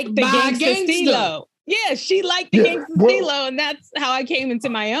liked the gangsta stilo. Yeah, she liked the gangsta stilo, and that's how I came into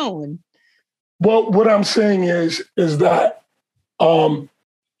my own. Well, what I'm saying is that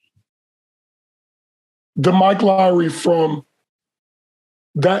the Mike Lowry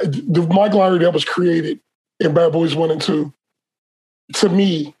that was created in Bad Boys 1 and 2, to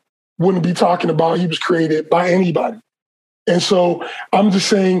me, wouldn't be talking about he was created by anybody. And so I'm just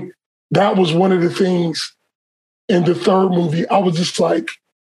saying that was one of the things in the third movie. I was just like,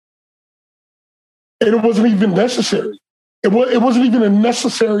 and it wasn't even necessary. It wasn't even a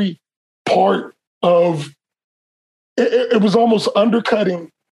necessary part of it was almost undercutting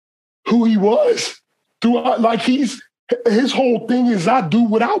who he was. Like his whole thing is I do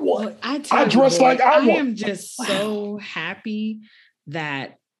what I want. I dress like I want. I am just so happy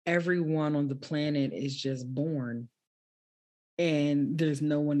that everyone on the planet is just born and there's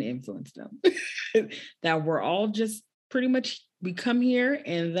no one to influence them. That we're all just pretty much, we come here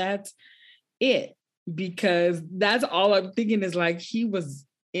and that's it. Because that's all I'm thinking is like he was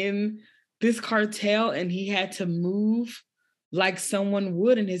in this cartel and he had to move like someone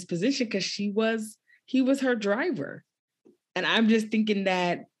would in his position because he was her driver. And I'm just thinking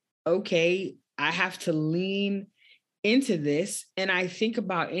that, okay, I have to lean into this. And I think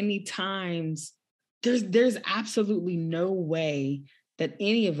about any times there's absolutely no way that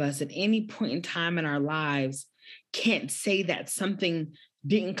any of us at any point in time in our lives can't say that something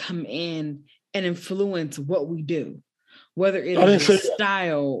didn't come in and influence what we do, whether it is your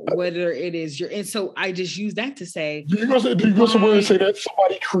style, whether it is your, and so I just use that to say. Do you go somewhere and say that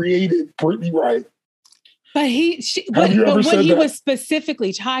somebody created Brittany Wright? But what he was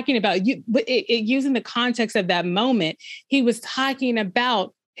specifically talking about, using the context of that moment, he was talking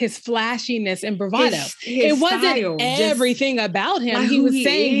about his flashiness and bravado. It wasn't everything about him. Like he was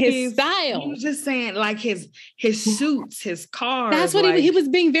saying his style. He was just saying like his suits, his cars. That's what he was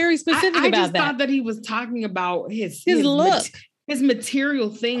being very specific about. I just thought that he was talking about his look. His material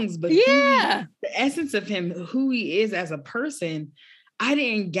things, but the essence of him, who he is as a person, I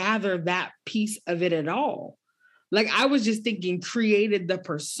didn't gather that piece of it at all. Like I was just thinking created the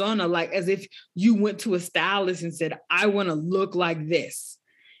persona, like as if you went to a stylist and said, I want to look like this.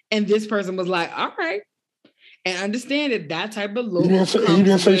 And this person was like, all right. And understand that type of look. He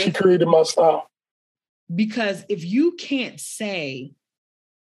didn't say she created my style. Because if you can't say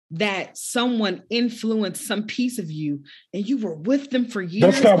that someone influenced some piece of you and you were with them for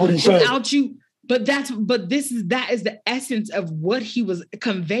years, that's not what he said. Without you, that is the essence of what he was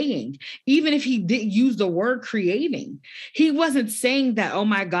conveying. Even if he didn't use the word creating, he wasn't saying that, oh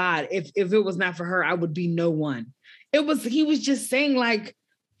my God, if it was not for her, I would be no one. He was just saying like,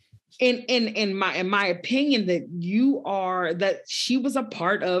 in my opinion, that she was a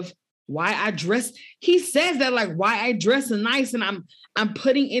part of why I dress. He says that like why I dress nice and I'm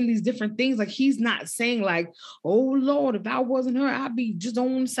putting in these different things. Like he's not saying like, oh Lord, if I wasn't her, I'd be just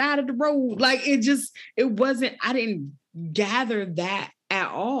on the side of the road. Like it wasn't, I didn't gather that at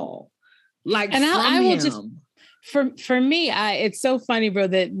all. Like, and I will just, for me, it's so funny, bro,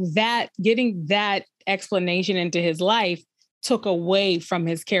 that getting that explanation into his life took away from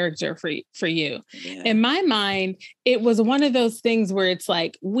his character for you. Yeah. In my mind, it was one of those things where it's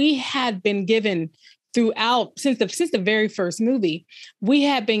like we had been given throughout since the very first movie, we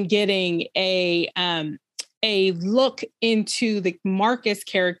had been getting a look into the Marcus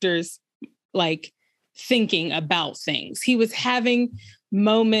character's like thinking about things. He was having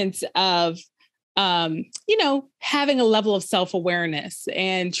moments of having a level of self-awareness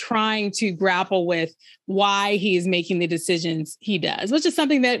and trying to grapple with why he is making the decisions he does, which is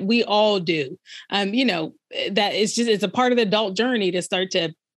something that we all do. That it's a part of the adult journey to start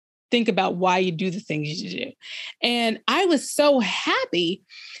to think about why you do the things you do. And I was so happy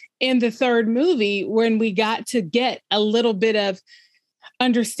in the third movie when we got to get a little bit of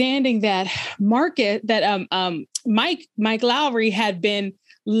understanding that Mike Lowry had been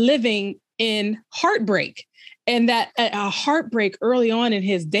living in heartbreak, and that a heartbreak early on in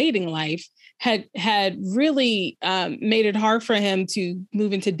his dating life had really made it hard for him to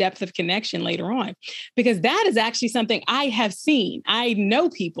move into depth of connection later on, because that is actually something I have seen. I know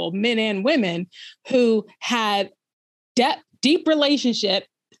people, men and women, who had deep relationship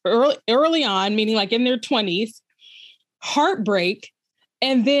early on, meaning like in their 20s, heartbreak,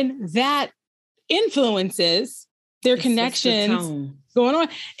 and then that influences their connections going on.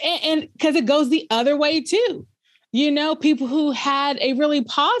 And because it goes the other way too. You know, people who had a really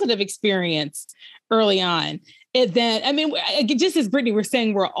positive experience early on. Just as Brittany was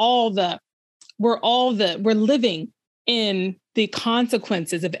saying, we're living in the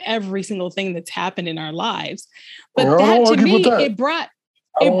consequences of every single thing that's happened in our lives. But that, to me, it brought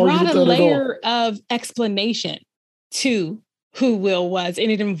a layer of explanation to who Will was,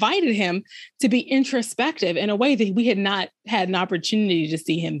 and it invited him to be introspective in a way that we had not had an opportunity to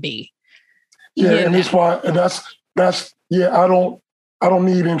see him be. Yeah, and that's why, and that's I don't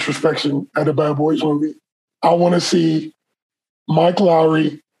need introspection at a Bad Boys movie. I want to see Mike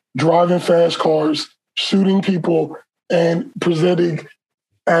Lowry driving fast cars, shooting people, and presenting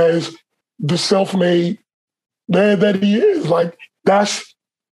as the self-made man that he is. Like that's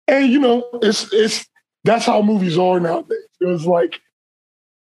how movies are nowadays. It was like,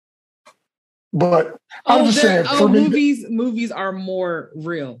 but I'm just saying, for me, movies are more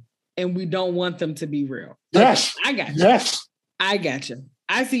real, and we don't want them to be real. Yes, I got you. Yes, I got you.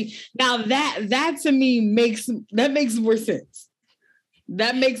 I see. Now that to me makes more sense.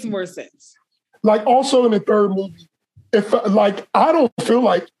 That makes more sense. Like also in the third movie, I don't feel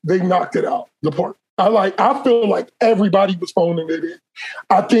like they knocked it out the park. I feel like everybody was phoning it in.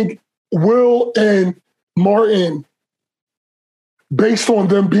 I think Will and Martin, based on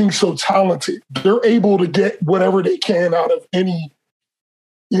them being so talented, they're able to get whatever they can out of any,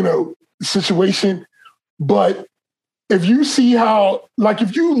 situation. But if you see how,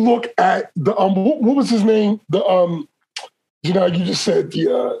 if you look at the what was his name? You just said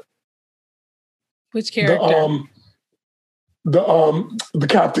which character? The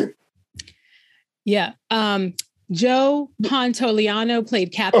captain. Yeah. Joe Pantoliano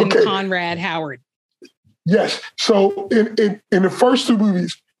played Captain Conrad Howard. Yes. So in the first two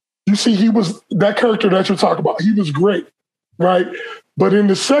movies, you see he was that character that you're talking about. He was great, right? But in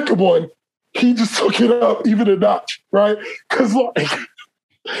the second one, he just took it up even a notch, right? Because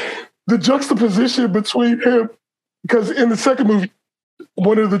the juxtaposition between him, because in the second movie,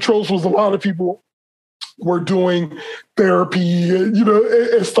 one of the tropes was a lot of people were doing therapy,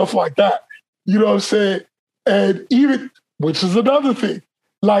 and stuff like that. You know what I'm saying? And even, which is another thing,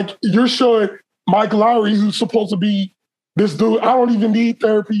 like you're showing Mike Lowry, who's supposed to be this dude, I don't even need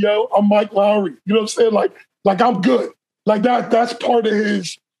therapy, yo. I'm Mike Lowry. You know what I'm saying? Like I'm good. Like that's part of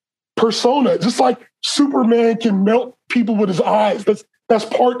his persona. Just like Superman can melt people with his eyes. That's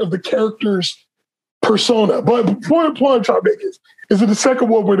part of the character's persona. But the point I'm trying to make is in the second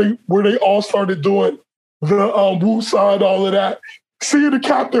one where they all started doing the Wu side, all of that, seeing the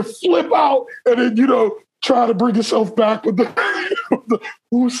captain flip out and then, try to bring himself back with the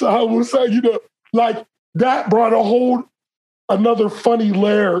Wu side, like that brought another funny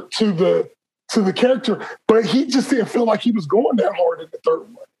layer to the character, but he just didn't feel like he was going that hard in the third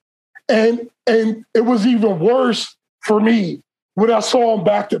one. And it was even worse for me when I saw him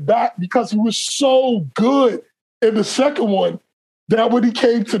back to back because he was so good in the second one that when he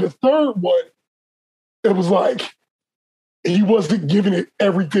came to the third one, it was like he wasn't giving it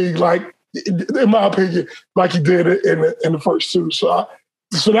everything, like, in my opinion, like he did in the first two. So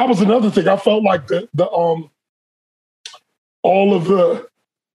that was another thing. I felt like the all of the,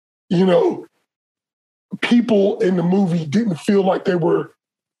 people in the movie didn't feel like they were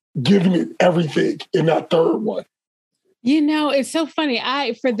giving it everything in that third one. It's so funny.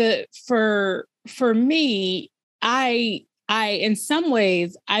 For me, I in some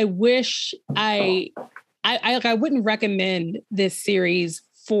ways, I wish I wouldn't recommend this series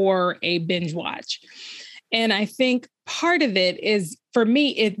for a binge watch. And I think part of it is, for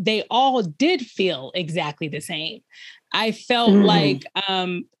me, they all did feel exactly the same. I felt like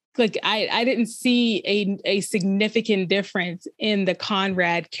I didn't see a significant difference in the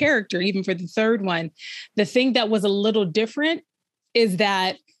Conrad character, even for the third one. The thing that was a little different is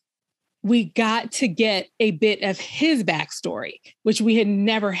that we got to get a bit of his backstory, which we had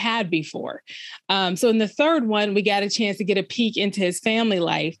never had before. So in the third one, we got a chance to get a peek into his family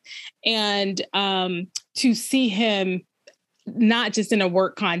life and to see him not just in a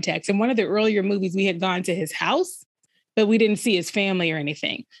work context. In one of the earlier movies, we had gone to his house, but we didn't see his family or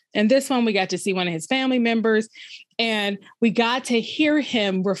anything. And this one, we got to see one of his family members. And we got to hear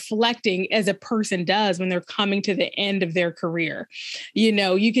him reflecting as a person does when they're coming to the end of their career. You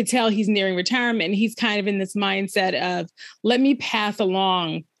know, you could tell he's nearing retirement and he's kind of in this mindset of, let me pass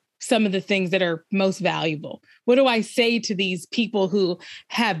along some of the things that are most valuable. What do I say to these people who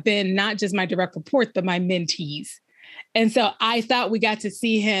have been not just my direct reports, but my mentees? And so I thought we got to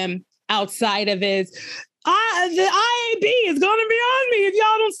see him outside of his, the IAB is going to be on me if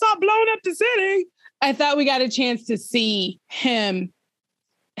y'all don't stop blowing up the city. I thought we got a chance to see him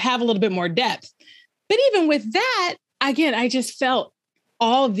have a little bit more depth. But even with that, again, I just felt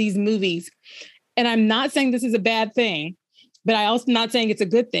all of these movies, and I'm not saying this is a bad thing, but I also not saying it's a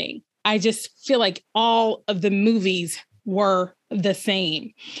good thing. I just feel like all of the movies were the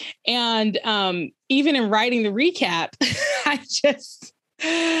same. And even in writing the recap,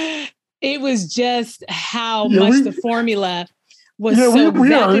 it was just how much the formula was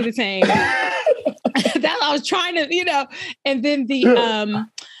exactly the same. That I was trying to, you know, and then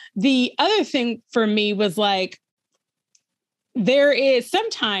the other thing for me was like, there is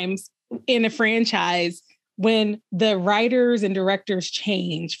sometimes in a franchise when the writers and directors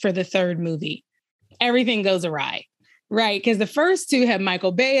change for the third movie, everything goes awry, right? Because the first two had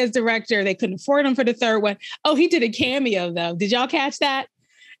Michael Bay as director. They couldn't afford him for the third one. Oh, he did a cameo though. Did y'all catch that?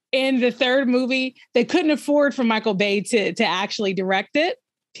 In the third movie, they couldn't afford for Michael Bay to actually direct it.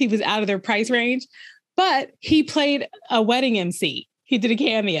 He was out of their price range, but he played a wedding MC. He did a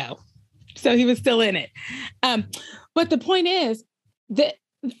cameo. So he was still in it. But the point is that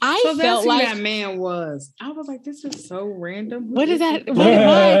I felt like that man was. I was like, this is so random. What is that?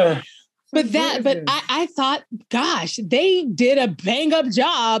 Why? But I thought, gosh, they did a bang up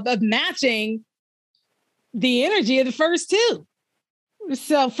job of matching the energy of the first two.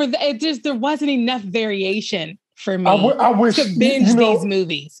 So there wasn't enough variation for me I wish, to binge these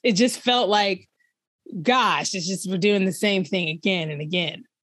movies. It just felt like, gosh, it's just we're doing the same thing again and again.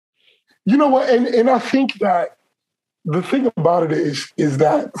 You know what? And I think that the thing about it is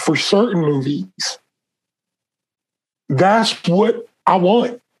that for certain movies, that's what I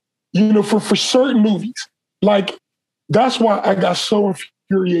want. You know, for certain movies. Like, that's why I got so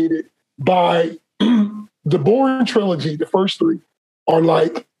infuriated by the Bourne trilogy. The first three are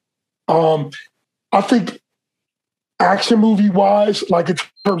like, I think action movie wise, like in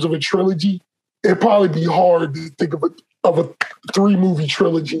terms of a trilogy, it'd probably be hard to think of a 3-movie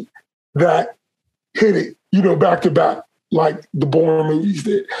trilogy that hit it, you know, back to back, like the Bourne movies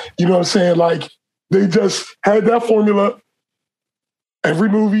did. You know what I'm saying? Like, they just had that formula. Every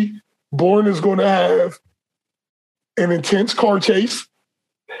movie, Bourne is going to have an intense car chase.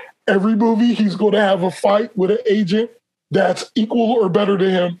 Every movie, he's going to have a fight with an agent that's equal or better to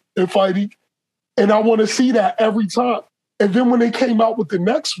him in fighting. And I want to see that every time. And then when they came out with the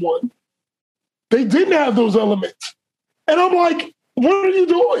next one, they didn't have those elements. And I'm like, what are you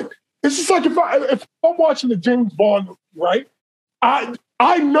doing? It's just like if I'm watching a James Bond movie, right?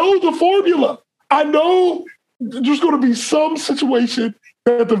 I know the formula. I know there's going to be some situation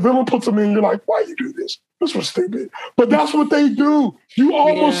that the villain puts them in. You're like, why you do this? This was stupid. But that's what they do. You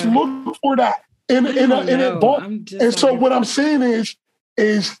almost look for that in a Bond. And so what I'm saying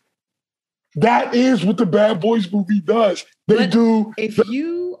is that is what the Bad Boys movie does. If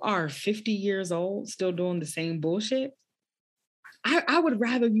you are 50 years old still doing the same bullshit, I would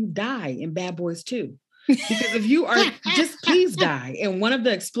rather you die in Bad Boys 2. Because if you are, just please die. In one of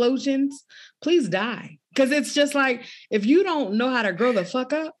the explosions, please die. Because it's just like, if you don't know how to grow the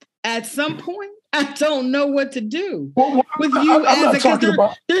fuck up, at some point, I don't know what to do with you because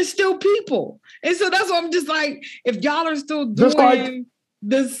they're still people. And so that's what I'm just like, if y'all are still doing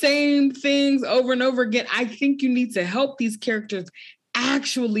the same things over and over again, I think you need to help these characters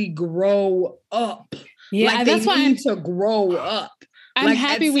actually grow up. Yeah, like that's they need to grow up. I'm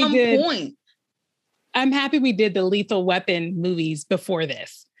happy we did. I'm happy we did the Lethal Weapon movies before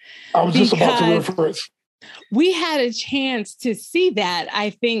this. I was just about to reference. We had a chance to see that, I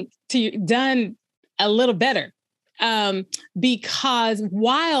think, done a little better. Because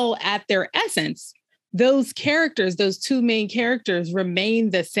while at their essence, those characters, those two main characters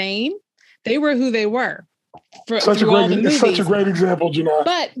remained the same. They were who they were. It's such a great example, Janai.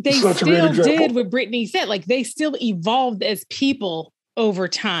 But they still did what Brittany said. Like, they still evolved as people over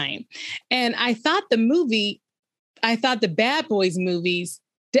time. And I thought the Bad Boys movies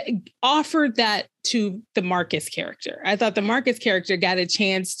offered that to the Marcus character. I thought the Marcus character got a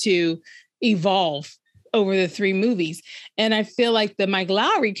chance to evolve over the 3 movies. And I feel like the Mike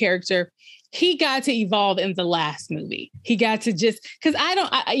Lowry character, he got to evolve in the last movie. He got to because I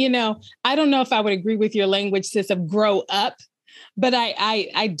don't know if I would agree with your language, sis, of grow up, but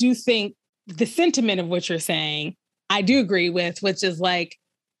I do think the sentiment of what you're saying I do agree with, which is like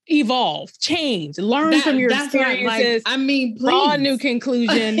evolve, change, learn from your experiences. Like, I mean, please. Draw a new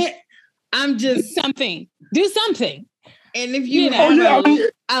conclusion. I'm just do something. And if you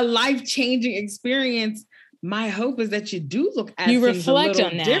have a life-changing experience, my hope is that you do look at things reflect a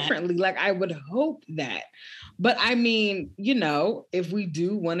little on differently. Like I would hope that. But I mean, you know, if we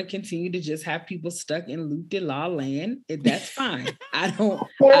do want to continue to just have people stuck in Luke de La land, that's fine. I don't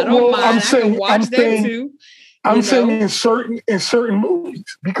mind. I can watch that too. I'm saying in certain movies,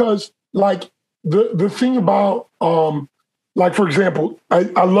 because like the thing about like for example, I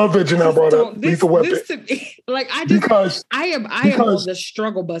love that Janelle brought up Lethal Weapon. I am on the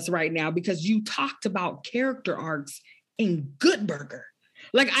struggle bus right now because you talked about character arcs in Good Burger.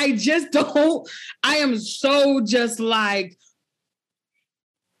 Like I am so just like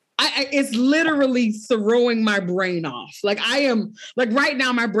it's literally throwing my brain off. Like I am like right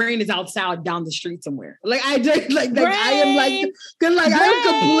now, my brain is outside down the street somewhere. Like I just like I am like, cause like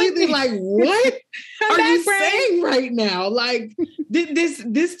I'm completely like, what are you saying right now? Like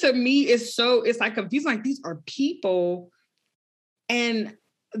this to me is so it's like confusing. Like these are people, and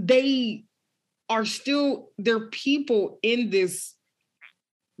they're people in this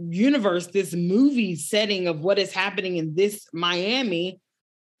universe, this movie setting of what is happening in this Miami.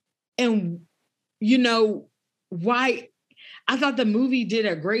 And, you know, why I thought the movie did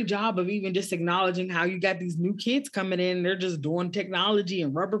a great job of even just acknowledging how you got these new kids coming in. They're just doing technology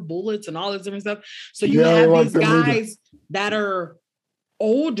and rubber bullets and all this different stuff. So you have these guys that are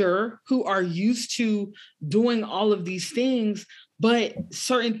older who are used to doing all of these things, but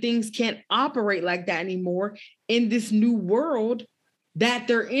certain things can't operate like that anymore in this new world that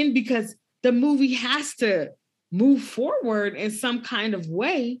they're in because the movie has to move forward in some kind of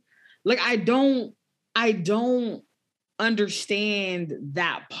way. Like, I don't understand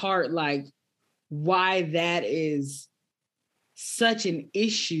that part, like why that is such an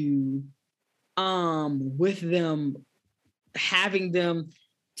issue with them having them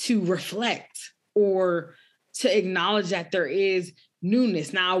to reflect or to acknowledge that there is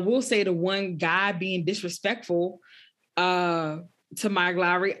newness. Now, I will say the one guy being disrespectful to Mike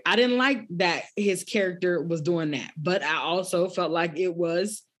Lowry, I didn't like that his character was doing that, but I also felt like it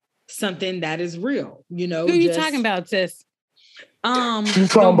was something that is real, you know. Who are you talking about, sis? She's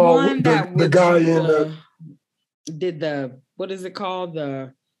talking about the guy did the what is it called?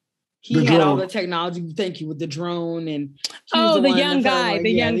 He had all the technology. Thank you, with the drone and the young guy,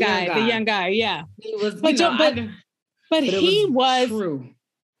 the young guy. Yeah, he was. But he was true.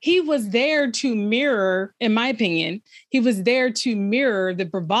 He was there to mirror, in my opinion, he was there to mirror the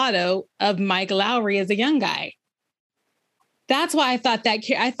bravado of Mike Lowry as a young guy. That's why I thought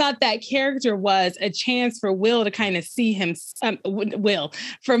that character was a chance for Will to kind of see him,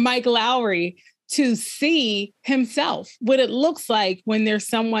 for Mike Lowry to see himself, what it looks like when there's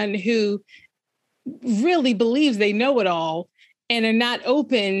someone who really believes they know it all and are not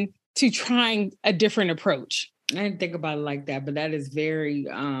open to trying a different approach. I didn't think about it like that, but that is very,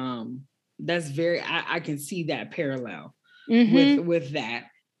 I can see that parallel with that.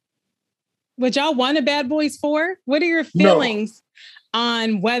 Would y'all want a Bad Boys 4? What are your feelings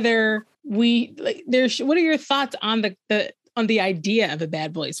on whether what are your thoughts on the idea of a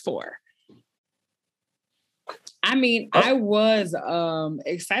Bad Boys 4? I mean, I was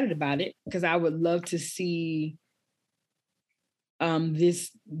excited about it because I would love to see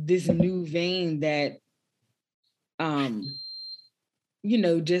this new vein that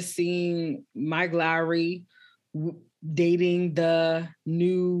just seeing Mike Lowry dating the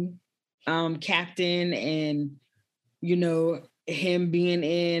new captain, and him being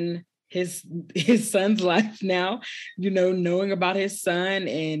in his son's life now, knowing about his son,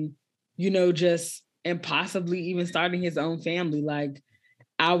 and just and possibly even starting his own family. Like,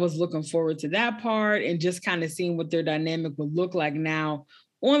 I was looking forward to that part and just kind of seeing what their dynamic would look like now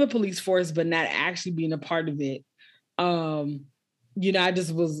on the police force, but not actually being a part of it. I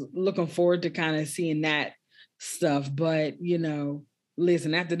just was looking forward to kind of seeing that stuff. But,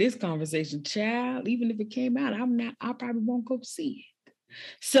 listen, after this conversation, child, even if it came out, I probably won't go see it.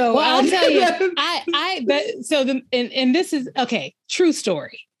 So I'll tell you, this is okay. True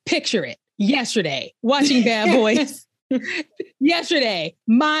story. Picture it. Yesterday, watching Bad Boys. Yesterday,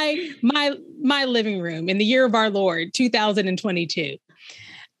 my living room in the year of our Lord, 2022.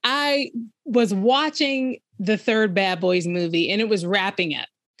 I was watching the third Bad Boys movie, and it was wrapping up.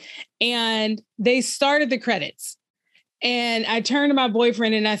 And they started the credits. And I turned to my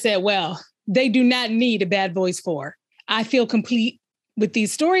boyfriend and I said, well, they do not need a Bad Boys 4. I feel complete with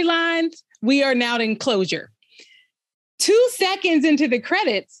these storylines. We are now in closure. 2 seconds into the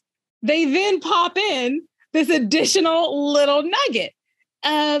credits, they then pop in this additional little nugget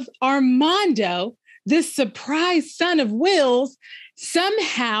of Armando, this surprise son of Will's,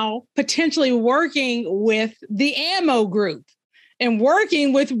 somehow potentially working with the ammo group and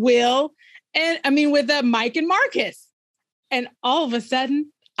working with Will and with Mike and Marcus. And all of a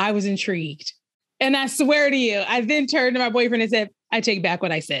sudden I was intrigued. And I swear to you, I then turned to my boyfriend and said, I take back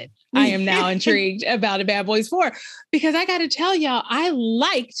what I said. I am now intrigued about a Bad Boys 4 because I got to tell y'all, I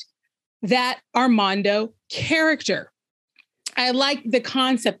liked that Armando character. I liked the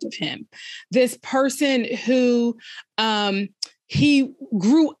concept of him, this person who he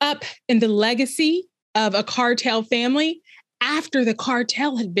grew up in the legacy of a cartel family after the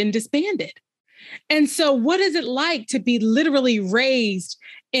cartel had been disbanded. And so what is it like to be literally raised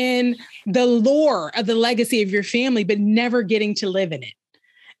in the lore of the legacy of your family, but never getting to live in it?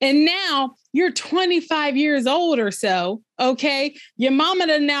 And now you're 25 years old or so, okay? Your mama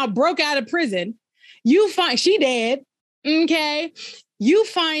done now broke out of prison. She dead, okay? You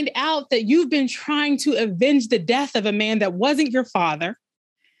find out that you've been trying to avenge the death of a man that wasn't your father.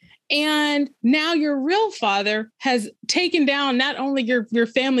 And now your real father has taken down not only your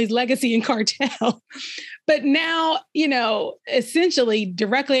family's legacy and cartel, but now, essentially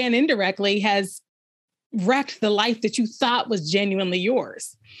directly and indirectly has wrecked the life that you thought was genuinely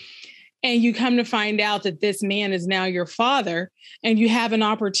yours. And you come to find out that this man is now your father, and you have an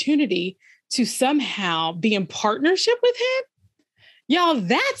opportunity to somehow be in partnership with him. Y'all,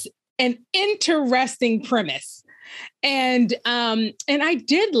 that's an interesting premise. And I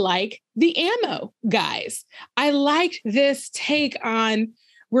did like the ammo guys. I liked this take on,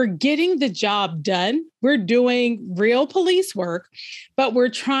 we're getting the job done. We're doing real police work, but we're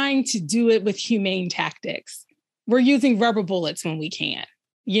trying to do it with humane tactics. We're using rubber bullets when we can.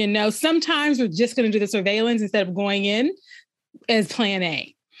 Sometimes we're just going to do the surveillance instead of going in as plan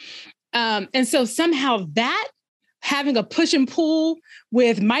A. And so somehow that having a push and pull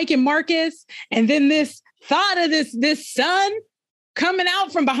with Mike and Marcus, and then this thought of this son coming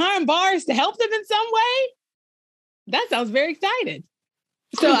out from behind bars to help them in some way, that sounds very excited.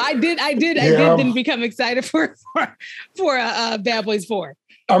 So I did then become excited for Bad Boys 4.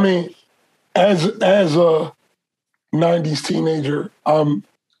 I mean, as a 90s teenager, I'm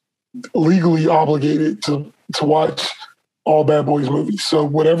legally obligated to watch all Bad Boys movies. So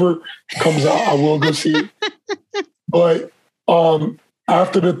whatever comes out, I will go see it. But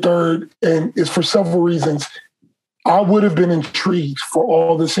after the third, and it's for several reasons, I would have been intrigued for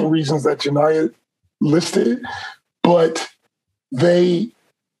all the same reasons that Janiyah listed, but they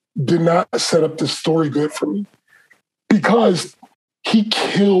did not set up the story good for me because he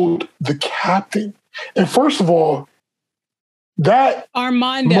killed the captain. And first of all, that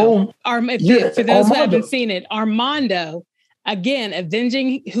Armando, for those who haven't seen it, Armando, again,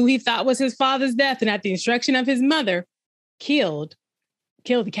 avenging who he thought was his father's death, and at the instruction of his mother, killed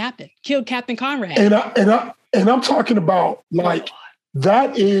the captain, killed Captain Conrad. And I'm talking about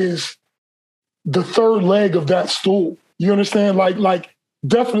that is the third leg of that stool. You understand? Like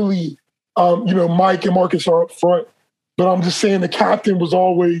definitely, Mike and Marcus are up front, but I'm just saying the captain was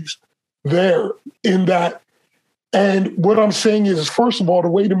always there in that. And what I'm saying is, first of all, the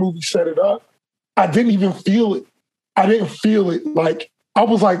way the movie set it up, I didn't even feel it. I didn't feel it. Like, I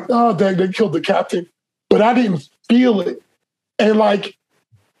was like, oh, they killed the captain, but I didn't feel it. And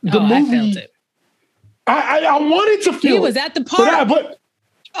the movie, I felt it. I wanted to feel it. He was at the park.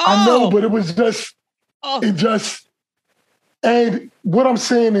 I know, but it was just, and what I'm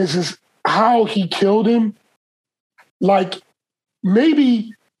saying is how he killed him.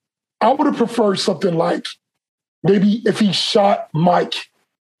 Maybe I would have preferred something maybe if he shot Mike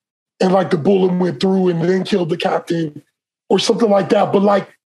and the bullet went through and then killed the captain or something like that. But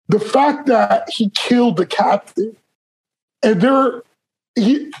the fact that he killed the captain and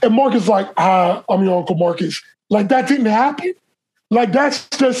Marcus I'm your Uncle Marcus. That didn't happen. That's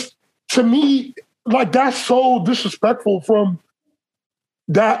just, to me, that's so disrespectful from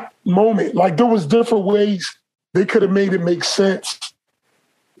that moment. There was different ways they could have made it make sense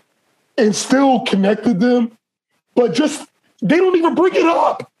and still connected them, but just, they don't even bring it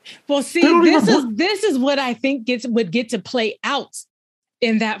up. Well, see, this is what I think would get to play out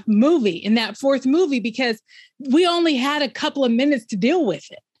in that movie, in that fourth movie, because we only had a couple of minutes to deal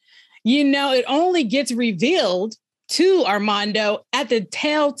with it. It only gets revealed to Armando at the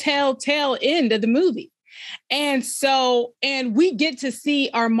tail end of the movie. And we get to see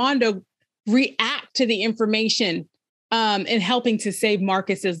Armando react to the information in helping to save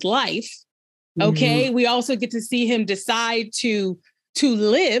Marcus's life. Okay. Mm-hmm. We also get to see him decide to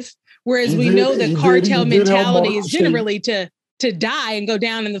live, whereas we know the cartel mentality is generally to die and go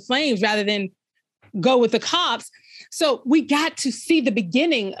down in the flames rather than go with the cops. So we got to see the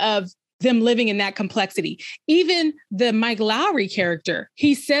beginning of them living in that complexity. Even the Mike Lowry character,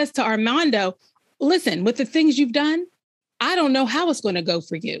 he says to Armando, listen, with the things you've done, I don't know how it's going to go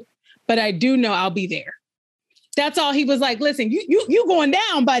for you, but I do know I'll be there. That's all he was like, listen, you going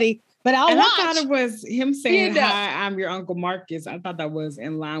down, buddy, but I'll watch. I thought it was him saying, hi, I'm your Uncle Marcus. I thought that was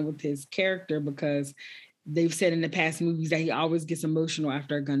in line with his character because they've said in the past movies that he always gets emotional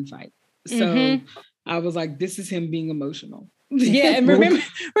after a gunfight. So I was like, this is him being emotional. Yeah, and remember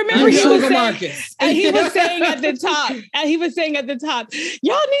he was saying at the top,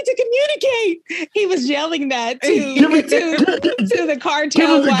 y'all need to communicate. He was yelling that to the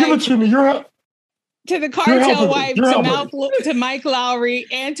cartel wife. Give it to me. To the cartel wife, to Mike Lowry,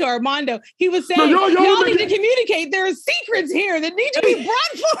 and to Armando. He was saying, y'all need to communicate. There are secrets here that need to be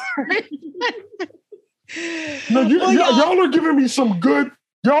brought forward. Y'all are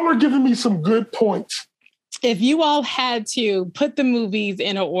giving me some good points. If you all had to put the movies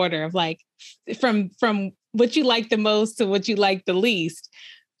in an order of like from what you like the most to what you like the least,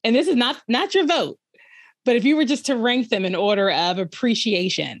 and this is not your vote, but if you were just to rank them in order of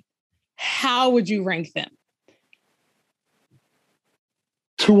appreciation, how would you rank them?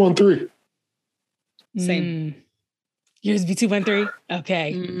 2, 1, 3. Same. Yours be 2, 1, 3?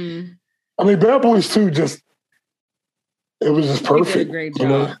 Okay. Mm-hmm. I mean, Bad Boys 2 it was just perfect. They did a great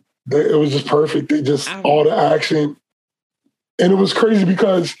job. It was just perfect. They just, all the action. And it was crazy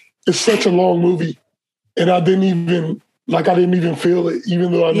because it's such a long movie. And I didn't even feel it,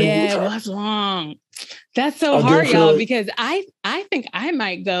 even though I knew it was long. That's so hard, y'all, because I think I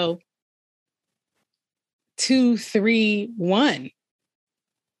might go 2, 3, 1.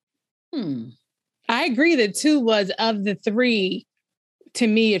 I agree that 2 was of the 3. To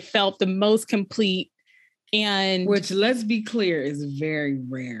me, it felt the most complete. And which, let's be clear, is very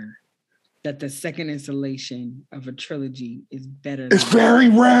rare that the second installation of a trilogy is better. It's very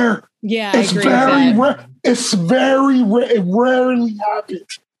rare. Yeah, it's very rare. It's very rare. It rarely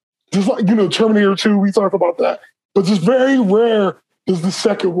happens. Just like, Terminator 2, we talked about that. But it's very rare is the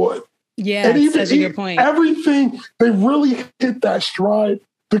second one. Yeah, and even, such a good point. Everything, they really hit that stride.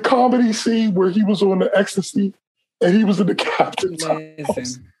 The comedy scene where he was on the ecstasy and he was in the captain's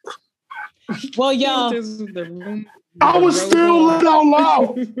house. Well, y'all, I was still laughing out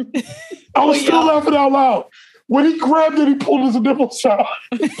loud. I was still laughing out loud. When he grabbed it, he pulled his nipples out.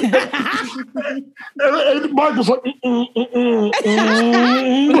 and Mike was like,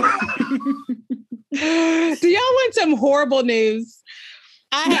 Do y'all want some horrible news?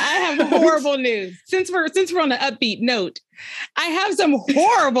 I have horrible news. Since we're on an upbeat note, I have some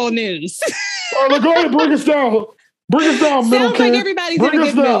horrible news. All right, go ahead, bring us down. Bring us down, middle Sounds like everybody's in a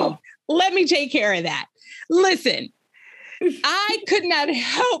good mood. Let me take care of that. Listen, I could not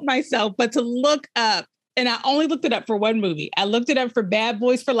help myself but to look up, and I only looked it up for one movie. I looked it up for Bad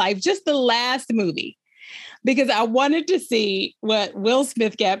Boys for Life, just the last movie, because I wanted to see what Will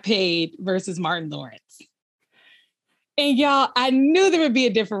Smith got paid versus Martin Lawrence. And y'all, I knew there would be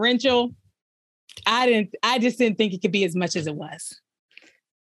a differential. I just didn't think it could be as much as it was.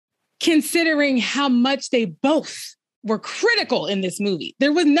 Considering how much they both were critical in this movie.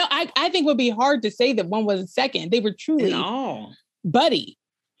 There was I think it would be hard to say that one was second. They were truly buddy.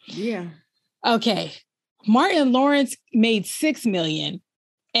 Yeah. Okay. Martin Lawrence made $6 million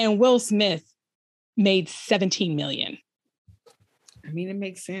and Will Smith made $17 million. I mean, it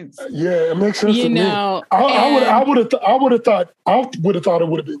makes sense. Yeah, it makes sense to me. I would have thought it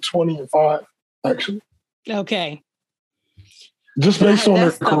would have been 20 and 5, actually. Okay. Just based on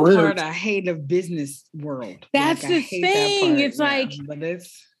their career. Part I hate of business world. That's the thing. It's like,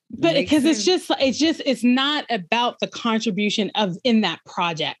 but because it's not about the contribution in that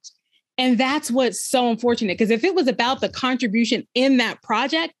project. And that's what's so unfortunate. Because if it was about the contribution in that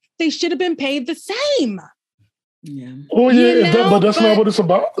project, they should have been paid the same. Yeah. Well, yeah, but that's not what it's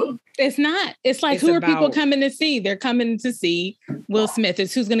about, though. It's not. It's like, who are people coming to see? They're coming to see Will Smith.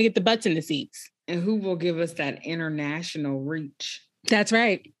 It's who's going to get the butts in the seats. And who will give us that international reach? That's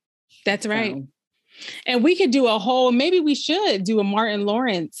right. That's right. So. And we could do maybe we should do a Martin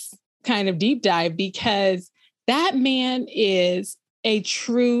Lawrence kind of deep dive, because that man is a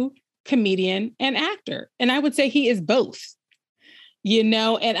true comedian and actor. And I would say he is both, and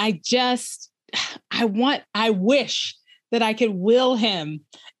I wish that I could will him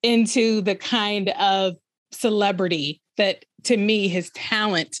into the kind of celebrity that, to me, his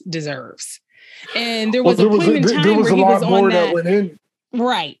talent deserves. And there was a point in time where he was on that.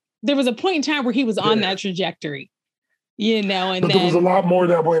 Right. There was a point in time where he was on that trajectory, and but there was a lot more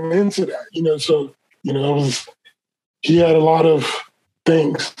that went into that, so, he had a lot of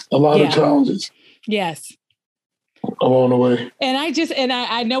things, a lot of challenges. Yes. Along the way. And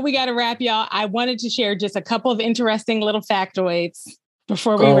I know we got to wrap, y'all. I wanted to share just a couple of interesting little factoids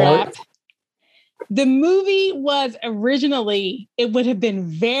before we wrap. Right. The movie was originally, it would have been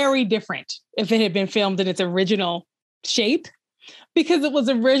very different if it had been filmed in its original shape, because it was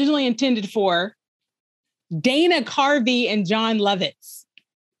originally intended for Dana Carvey and John Lovitz.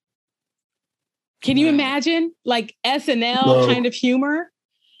 Can you imagine? Like SNL kind of humor?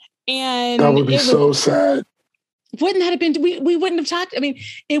 And that would be so sad. Wouldn't that have been, we wouldn't have talked. I mean,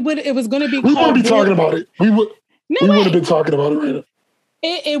 it was going to be we wouldn't be talking about it. We would have been talking about it right now.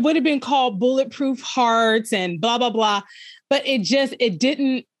 It would have been called Bulletproof Hearts and blah, blah, blah. But it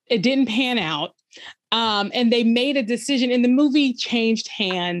didn't pan out. And they made a decision, and the movie changed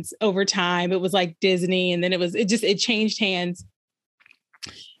hands over time. It was like Disney, and then it changed hands.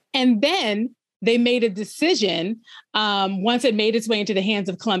 And then they made a decision, once it made its way into the hands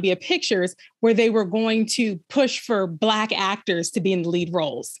of Columbia Pictures, where they were going to push for Black actors to be in the lead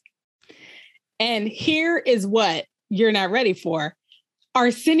roles. And here is what you're not ready for.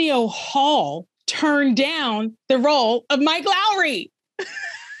 Arsenio Hall turned down the role of Mike Lowry.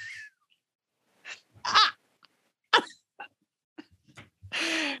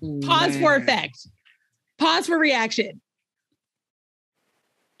 Pause for effect. Pause for reaction.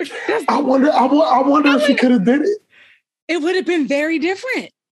 I wonder if he could have did it. It would have been very different.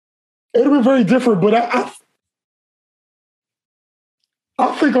 It would have been very different, but I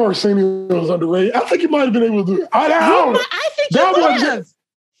think Arsenio is underrated. I think he might have been able to do it. I think he would have.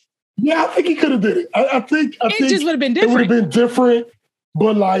 Yeah, I think he could have did it. I think it just would have been different. It would have been different,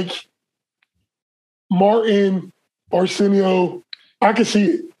 but like Martin, Arsenio, I can see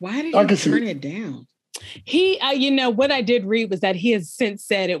it. Why did he turn it down? He, what I did read was that he has since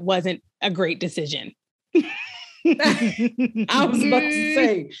said it wasn't a great decision. I was about to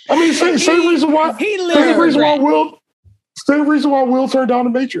say. I mean, same reason why. Same reason why Will turned down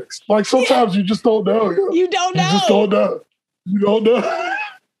The Matrix. Like sometimes you just don't know. You don't know. You just don't know. You don't know.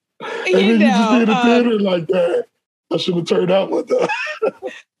 And then you just be in the theater like that. I should have turned out with that.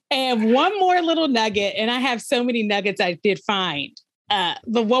 And one more little nugget, and I have so many nuggets I did find.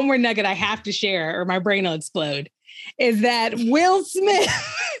 But one more nugget I have to share, or my brain will explode, is that Will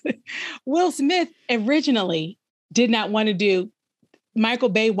Smith originally did not want to do. Michael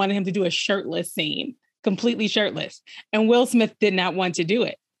Bay wanted him to do a shirtless scene, completely shirtless, and Will Smith did not want to do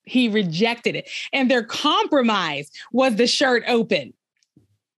it. He rejected it, and their compromise was the shirt open.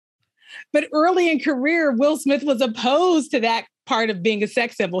 But early in career, Will Smith was opposed to that part of being a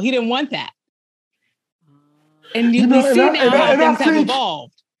sex symbol. He didn't want that. And we see now how things have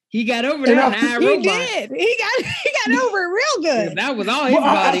evolved. He got over that. He did. He got over it real good. That was all his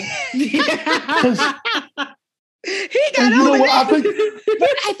body. He got over that.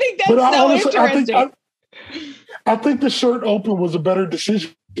 But I think that's so interesting. I think the shirt open was a better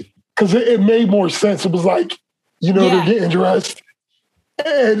decision because it made more sense. It was like, they're getting dressed.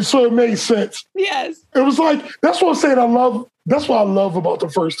 And so it made sense. Yes. It was like, that's what I'm saying. That's what I love about the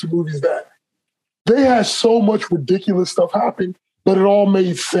first two movies, that they had so much ridiculous stuff happen, but it all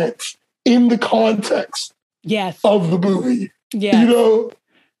made sense in the context of the movie. Yeah.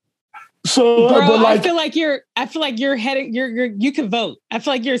 So Bro, but I feel like you're heading, you can vote. I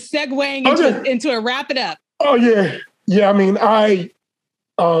feel like you're segueing into a wrap it up. Oh yeah. Yeah. I mean,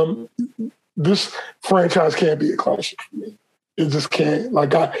 this franchise can't be a classic for me. It just can't.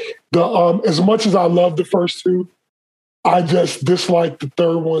 Like as much as I love the first two, I just dislike the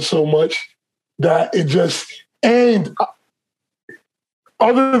third one so much that it just, and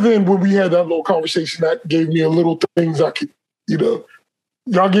other than when we had that little conversation, that gave me a little things I could,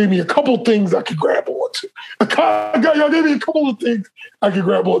 y'all gave me a couple things I could grab onto. Y'all gave me a couple of things I could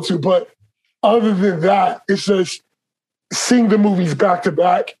grab onto, but other than that, it's just seeing the movies back to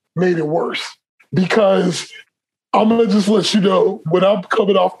back made it worse, because I'm going to just let you know, when I'm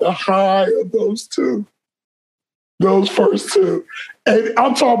coming off the high of those first two, and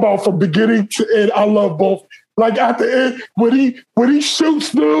I'm talking about from beginning to end, I love both. Like at the end, when he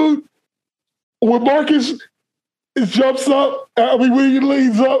shoots dude, when Marcus jumps up, when he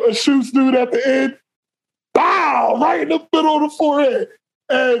leans up and shoots dude at the end, bow, right in the middle of the forehead.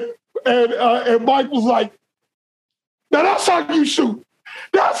 And Mike was like, now that's how you shoot.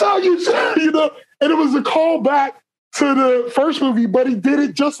 That's how you shoot, And it was a callback to the first movie, but he did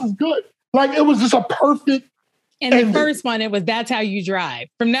it just as good. Like it was just a perfect. In the first one, it was "That's how you drive."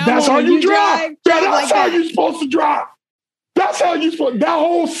 From now that's on, how you drive. That's like how you're supposed to drive. That's how you're supposed. That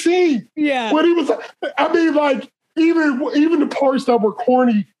whole scene. Yeah. When he was, I mean, like even the parts that were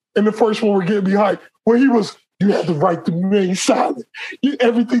corny in the first one were getting me hyped. Where he was, you had to write the remain silent.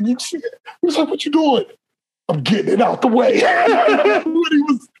 Everything you see, He was like, "What you doing?" "I'm getting it out the way." When he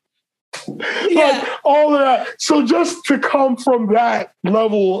was like all of that. So just to come from that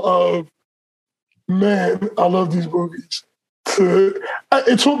level of, man, I love these movies.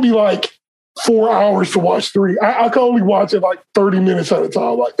 It took me like 4 hours to watch 3. I could only watch it like 30 minutes at a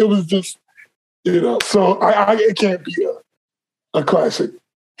time. Like it was just, so it can't be a classic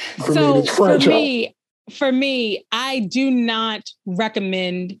for me. It's franchise. For me, I do not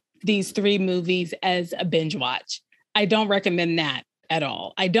recommend these 3 movies as a binge watch. I don't recommend that at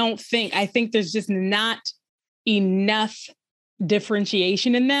all. I think there's just not enough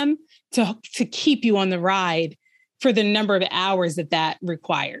differentiation in them to keep you on the ride for the number of hours that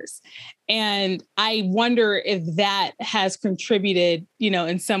requires. And I wonder if that has contributed,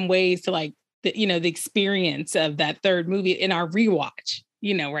 in some ways to like the experience of that third movie in our rewatch,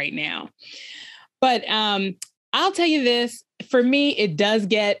 right now. But I'll tell you this, for me, it does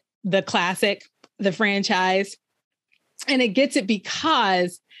get the classic, the franchise, and it gets it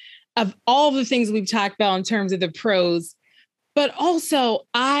because of all the things we've talked about in terms of the pros, but also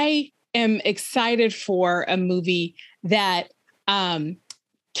I am excited for a movie that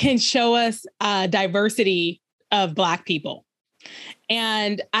can show us diversity of Black people.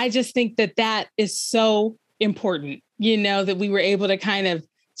 And I just think that is so important, that we were able to kind of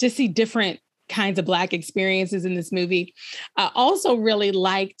just see different kinds of Black experiences in this movie. I also really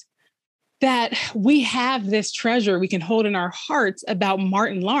liked that we have this treasure we can hold in our hearts about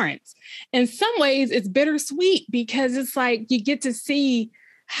Martin Lawrence. In some ways, it's bittersweet because it's like you get to see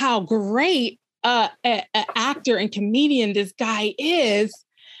how great an actor and comedian this guy is.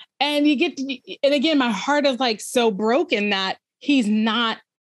 And and again, my heart is like so broken that he's not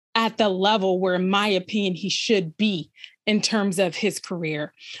at the level where, in my opinion, he should be in terms of his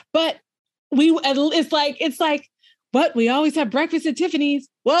career. But it's like, but we always have breakfast at Tiffany's.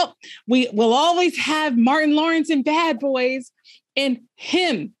 Well, we will always have Martin Lawrence in Bad Boys, and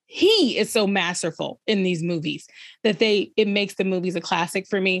he is so masterful in these movies that it makes the movies a classic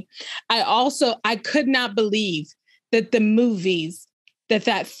for me. I could not believe that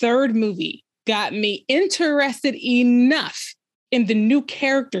that third movie got me interested enough in the new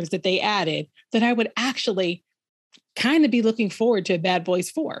characters that they added that I would actually kind of be looking forward to Bad Boys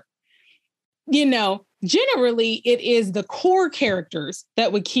 4. Generally, it is the core characters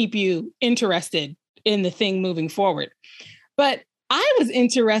that would keep you interested in the thing moving forward. But I was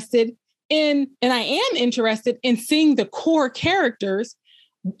interested and I am interested in seeing the core characters,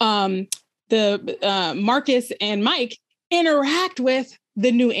 the Marcus and Mike, interact with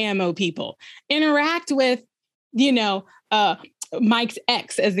the new ammo people, interact with, Mike's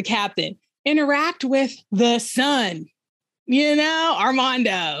ex as the captain, interact with the son,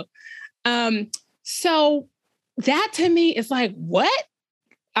 Armando. So that to me is like, what?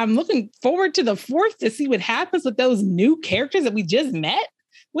 I'm looking forward to the 4th to see what happens with those new characters that we just met.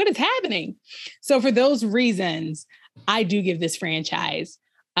 What is happening? So for those reasons, I do give this franchise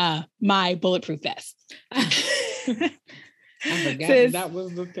my bulletproof vest. I forgot that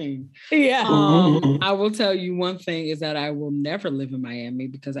was the thing. Yeah. I will tell you one thing is that I will never live in Miami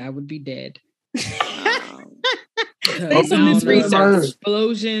because I would be dead. Based on this research,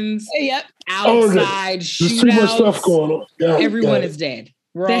 explosions, yep, outside shootouts, there's too much stuff going on. Yeah, everyone is dead.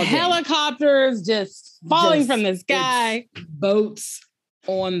 The helicopters just falling from the sky, boats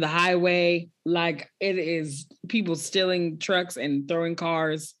on the highway, like it is people stealing trucks and throwing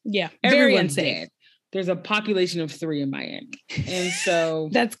cars. Yeah, everyone's dead. There's a population of 3 in Miami, and so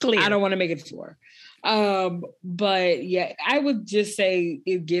that's clear. I don't want to make it 4. But yeah, I would just say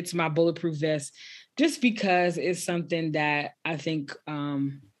it gets my bulletproof vest just because it's something that I think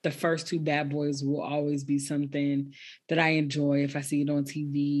the first 2 Bad Boys will always be something that I enjoy. If I see it on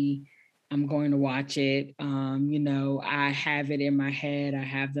TV, I'm going to watch it. I have it in my head. I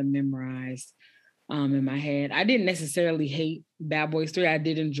have them memorized in my head. I didn't necessarily hate Bad Boys 3. I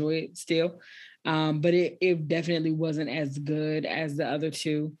did enjoy it still. But it definitely wasn't as good as the other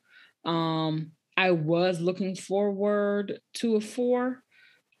 2. I was looking forward to a 4.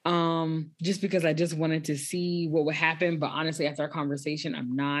 Just because I just wanted to see what would happen. But honestly, after our conversation,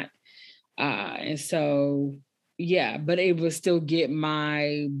 I'm not. And so, yeah, but it would still get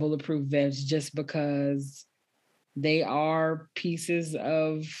my bulletproof vest just because they are pieces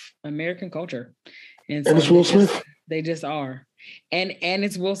of American culture. And it's Will Smith. They just are. And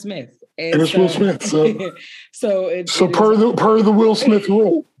it's Will Smith. And it's Will Smith. So, so per the Will Smith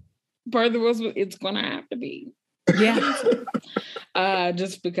rule. Per the Will Smith, it's going to have to be. Yeah.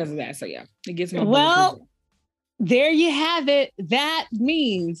 Just because of that. So yeah, it gets my there you have it. That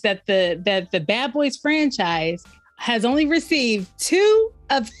means that the Bad Boys franchise has only received 2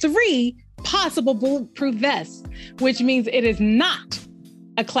 of 3 possible bulletproof vest, which means it is not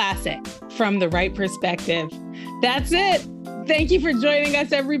a classic from the Wright Perspective. That's it. Thank you for joining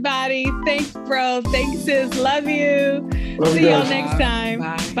us, everybody. Thanks, bro. Thanks, sis. Love you. See y'all next time.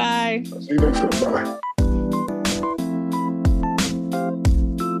 Bye. See you next time. Bye.